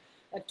 Yeah,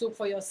 like talk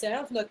for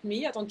yourself, not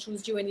me. I don't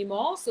choose you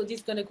anymore. So this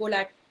is gonna go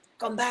like,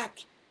 come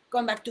back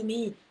to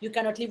me. You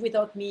cannot live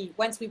without me.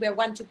 Once we were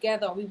one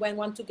together, we went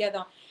one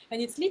together.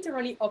 And it's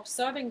literally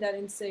observing that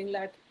and saying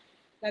like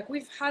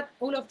we've had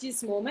all of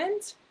these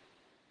moments.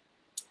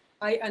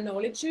 I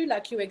acknowledge you,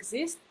 like you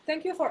exist.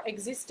 Thank you for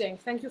existing.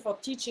 Thank you for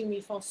teaching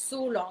me for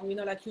so long. You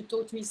know, like you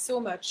taught me so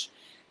much.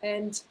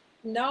 And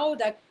now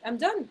that I'm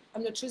done,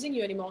 I'm not choosing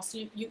you anymore.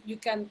 So you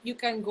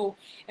can go,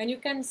 and you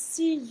can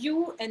see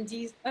you and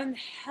these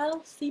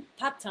unhealthy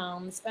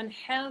patterns,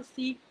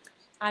 unhealthy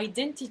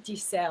identity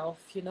self,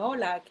 you know,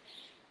 like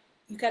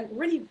you can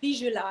really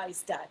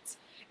visualize that.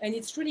 And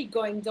it's really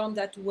going down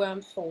that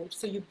wormhole.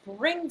 So you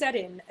bring that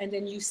in, and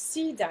then you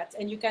see that,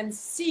 and you can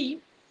see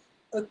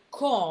a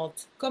cord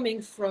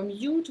coming from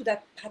you to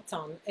that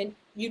pattern, and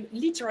you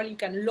literally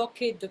can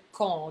locate the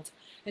cord.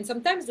 And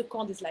sometimes the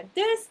cord is like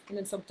this, and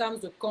then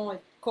sometimes the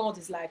cord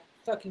is like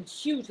fucking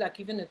huge, like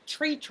even a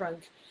tree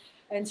trunk.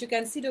 And you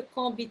can see the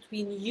cord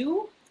between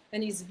you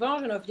and this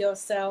version of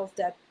yourself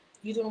that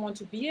you don't want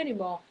to be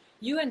anymore.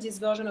 You and this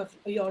version of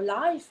your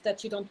life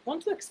that you don't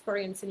want to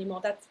experience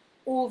anymore, that's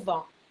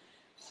over.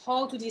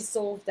 How to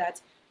dissolve that?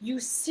 You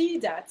see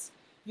that,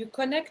 you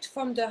connect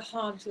from the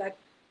heart, like,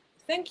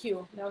 thank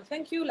you. Now,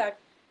 thank you. Like,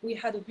 we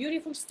had a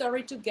beautiful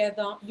story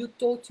together. You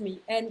taught me,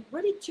 and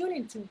really tune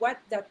into what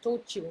that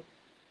taught you.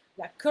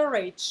 Like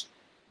courage,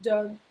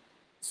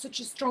 such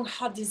a strong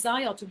heart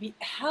desire to be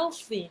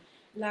healthy,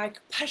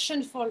 like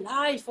passion for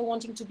life, for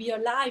wanting to be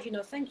alive. You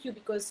know, thank you,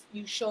 because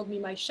you showed me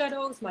my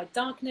shadows, my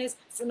darkness.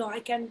 So now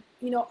I can,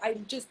 you know, I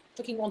just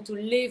fucking want to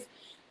live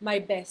my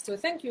best. So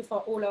thank you for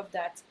all of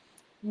that.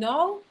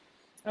 Now,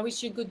 I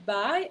wish you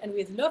goodbye, and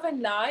with love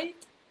and light,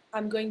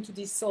 I'm going to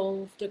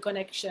dissolve the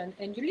connection.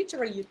 And you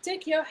literally, you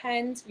take your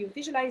hand, you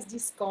visualize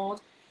this cord,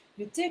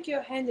 you take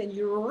your hand and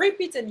you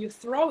rip it and you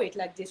throw it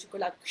like this. You go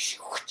like,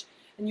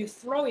 and you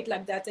throw it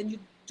like that. And you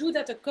do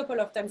that a couple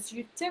of times. So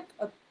you take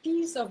a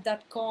piece of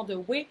that cord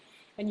away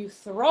and you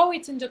throw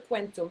it in the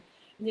quantum.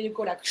 And then you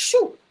go like,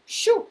 shoo,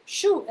 shoo,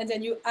 shoo. And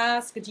then you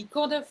ask the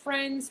decoder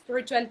friends,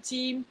 spiritual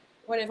team,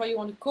 whatever you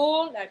want to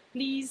call, like,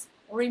 please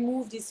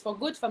remove this for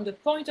good from the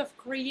point of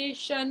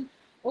creation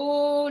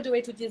all the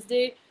way to this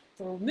day,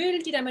 through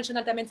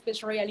multidimensional time and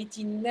spatial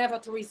reality, never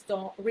to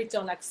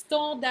return. Like,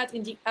 store that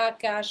in the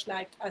Akash,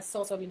 like a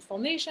source of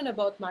information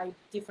about my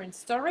different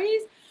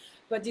stories.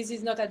 But this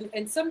is not a do.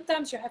 And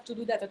sometimes you have to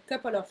do that a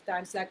couple of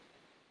times. Like,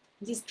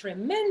 this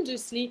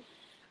tremendously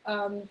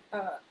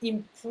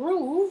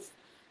improve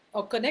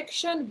our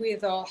connection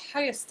with our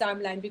highest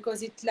timeline,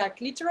 because it like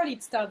literally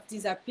it starts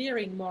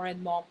disappearing more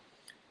and more.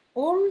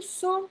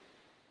 Also,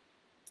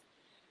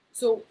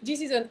 so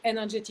this is an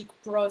energetic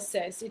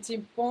process. It's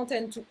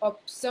important to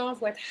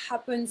observe what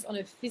happens on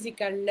a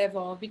physical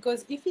level,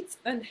 because if it's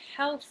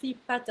unhealthy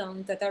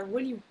patterns that are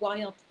really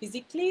wired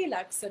physically,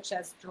 like such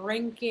as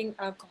drinking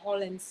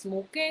alcohol and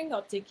smoking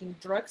or taking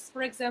drugs,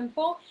 for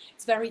example,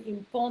 it's very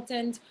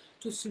important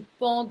to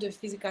support the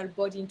physical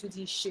body into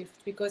this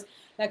shift, because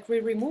like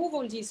we remove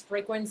all these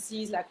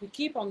frequencies, like we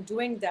keep on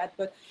doing that,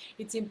 but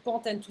it's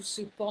important to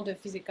support the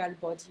physical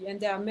body. And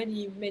there are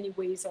many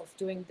ways of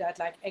doing that,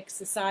 like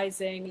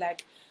exercising,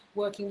 like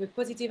working with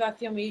positive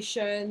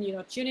affirmation, you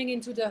know, tuning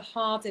into the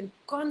heart and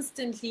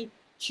constantly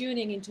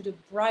tuning into the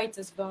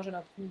brightest version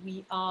of who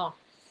we are.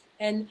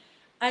 And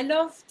I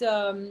love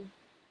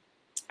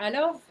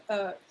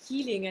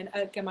healing and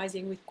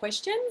alchemizing with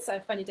questions. I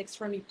find it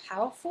extremely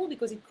powerful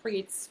because it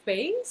creates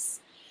space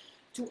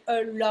to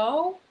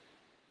allow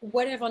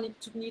whatever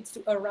needs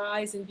to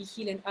arise and be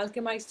healed and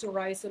alchemized to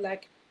rise. So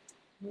like,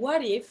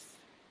 what if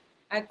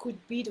I could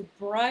be the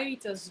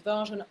brightest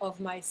version of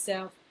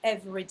myself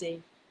every day?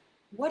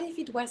 What if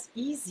it was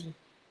easy?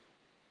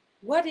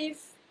 What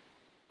if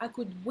I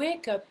could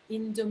wake up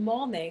in the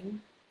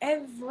morning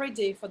every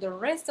day for the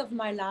rest of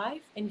my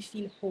life and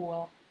feel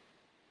whole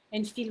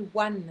and feel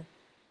one?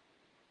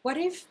 What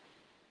if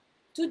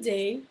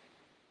today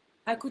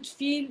I could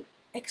feel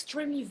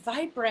extremely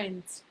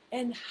vibrant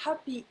and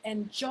happy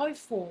and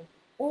joyful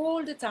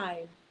all the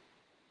time?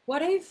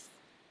 What if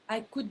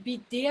I could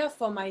be there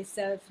for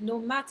myself no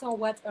matter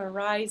what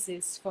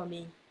arises for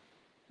me?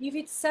 If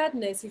it's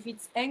sadness, if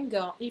it's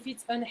anger, if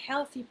it's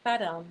unhealthy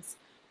patterns,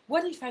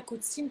 what if I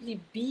could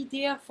simply be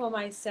there for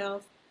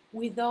myself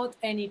without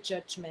any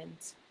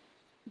judgment?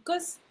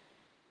 Because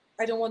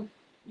I don't want,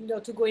 you know,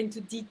 to go into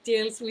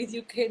details with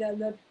you, Kate. I'm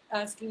not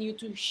asking you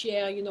to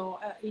share, you know,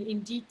 in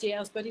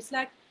details, but it's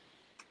like,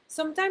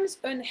 sometimes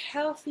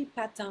unhealthy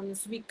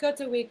patterns we cut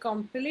away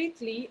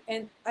completely,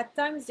 and at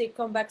times they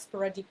come back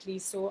sporadically.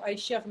 So I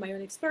share my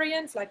own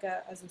experience, like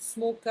as a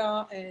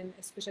smoker, and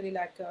especially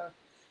like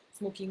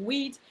smoking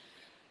weed.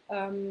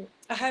 I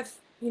have,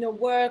 you know,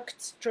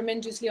 worked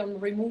tremendously on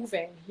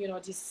removing, you know,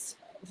 these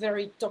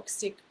very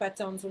toxic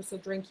patterns, also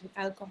drinking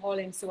alcohol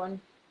and so on,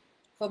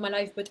 for my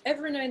life. But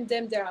every now and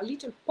then there are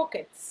little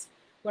pockets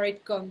where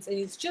it comes, and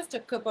it's just a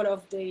couple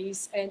of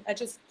days, and I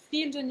just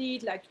feel the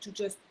need like to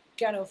just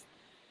kind of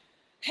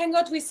hang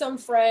out with some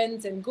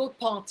friends and go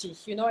party,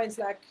 you know. It's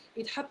like,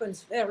 it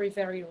happens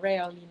very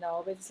rarely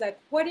now, but it's like,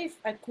 what if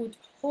I could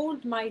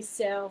hold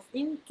myself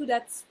into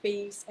that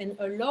space and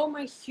allow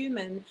my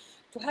human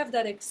to have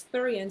that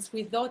experience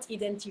without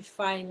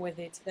identifying with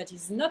it? That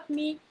is not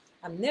me.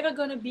 I'm never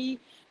gonna be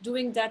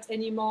doing that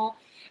anymore,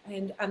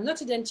 and I'm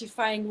not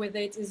identifying with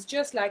it. It's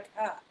just like,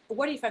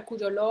 what if I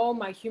could allow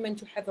my human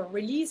to have a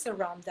release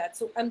around that?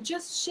 So I'm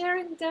just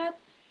sharing that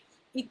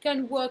it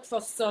can work for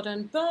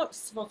certain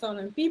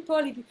people.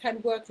 It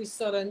can work with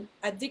certain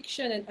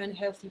addiction and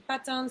unhealthy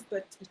patterns,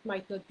 but it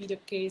might not be the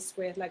case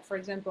with, like, for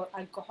example,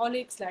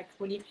 alcoholics, like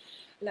really,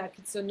 like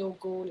it's a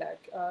no-go,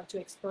 like to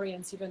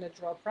experience even a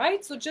drop,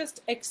 right? So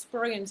just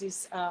experience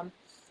this,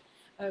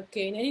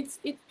 okay, and it's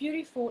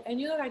beautiful.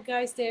 And you know, like,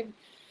 guys,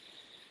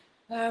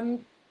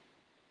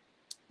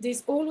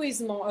 there's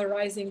always more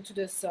arising to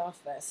the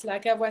surface.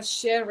 Like I was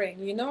sharing,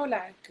 you know,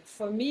 like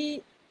for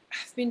me,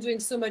 I've been doing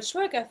so much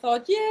work. I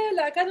thought, yeah,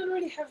 like I don't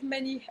really have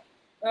many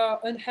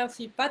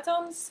unhealthy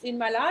patterns in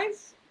my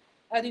life.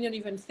 I didn't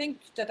even think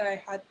that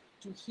I had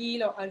to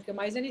heal or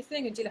alchemize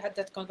anything until I had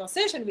that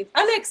conversation with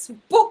Alex, who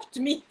poked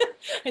me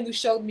and who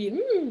showed me,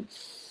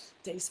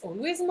 there's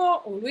always more,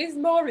 always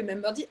more.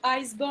 Remember the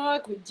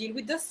iceberg, we deal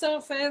with the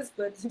surface,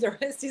 but the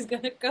rest is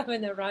going to come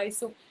and arise.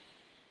 So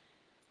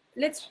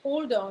let's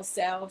hold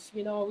ourselves,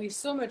 you know, with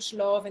so much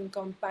love and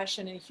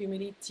compassion and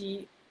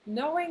humility,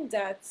 knowing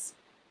that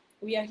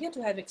we are here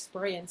to have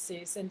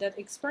experiences, and that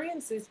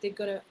experiences, they're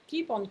gonna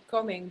keep on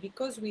coming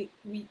because we've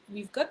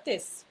got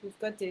this.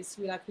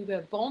 We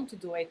were born to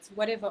do it.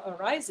 Whatever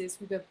arises,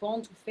 we were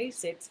born to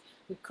face it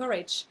with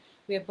courage.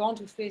 We are born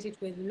to face it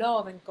with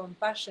love and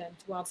compassion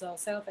towards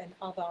ourselves and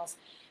others,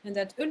 and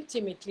that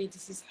ultimately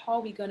this is how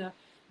we're gonna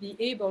be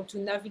able to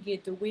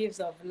navigate the waves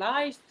of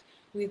life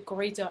with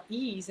greater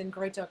ease and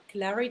greater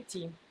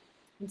clarity.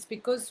 It's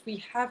because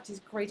we have this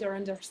greater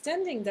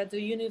understanding that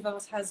the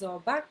universe has our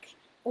back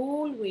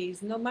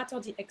always, no matter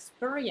the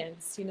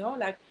experience, you know,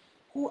 like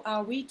who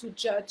are we to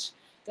judge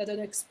that an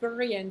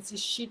experience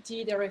is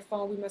shitty,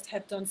 therefore we must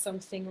have done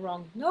something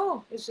wrong?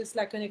 No, it's just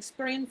like an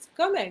experience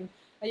coming.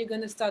 Are you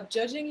going to start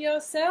judging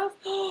yourself?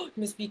 Oh, it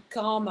must be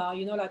karma,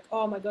 you know, like,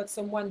 oh my God,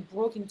 someone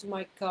broke into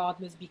my car,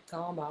 it must be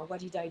karma.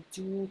 What did I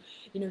do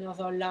in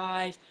another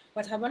life?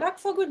 What happened? Like,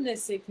 for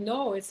goodness sake,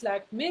 no, it's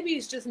like, maybe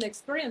it's just an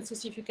experience to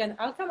see if you can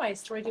alchemize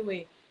straight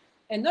away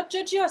and not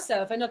judge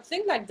yourself and not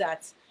think like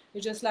that.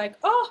 You're just like,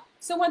 oh,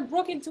 someone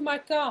broke into my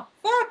car.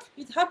 Fuck,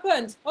 it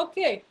happened.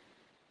 Okay.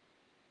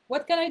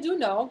 What can I do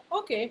now?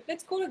 Okay,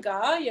 let's call a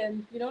guy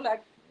and, you know,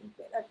 like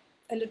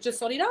and just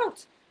sort it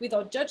out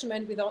without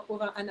judgment, without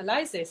over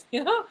analysis.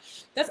 You know,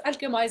 that's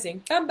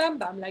alchemizing. Bam, bam,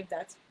 bam, like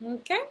that.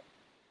 Okay.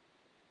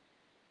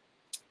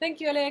 Thank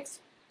you,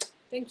 Alex.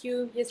 Thank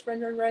you. Yes,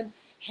 run.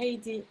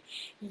 Heidi.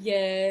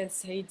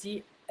 Yes,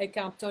 Heidi.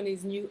 Eckhart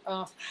Tolle's New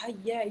Earth. Ah,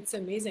 yeah, it's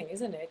amazing,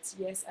 isn't it?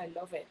 Yes, I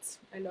love it.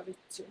 I love it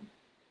too.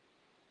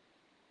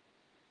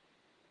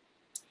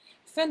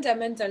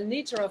 Fundamental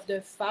nature of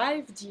the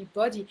 5D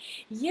body.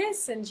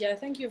 Yes, and yeah,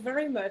 thank you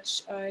very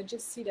much. I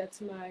just see that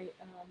my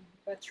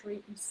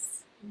battery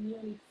is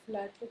nearly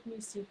flat. Let me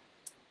see.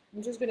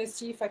 I'm just gonna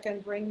see if I can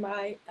bring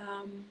my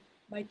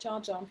my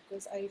charger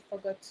because I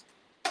forgot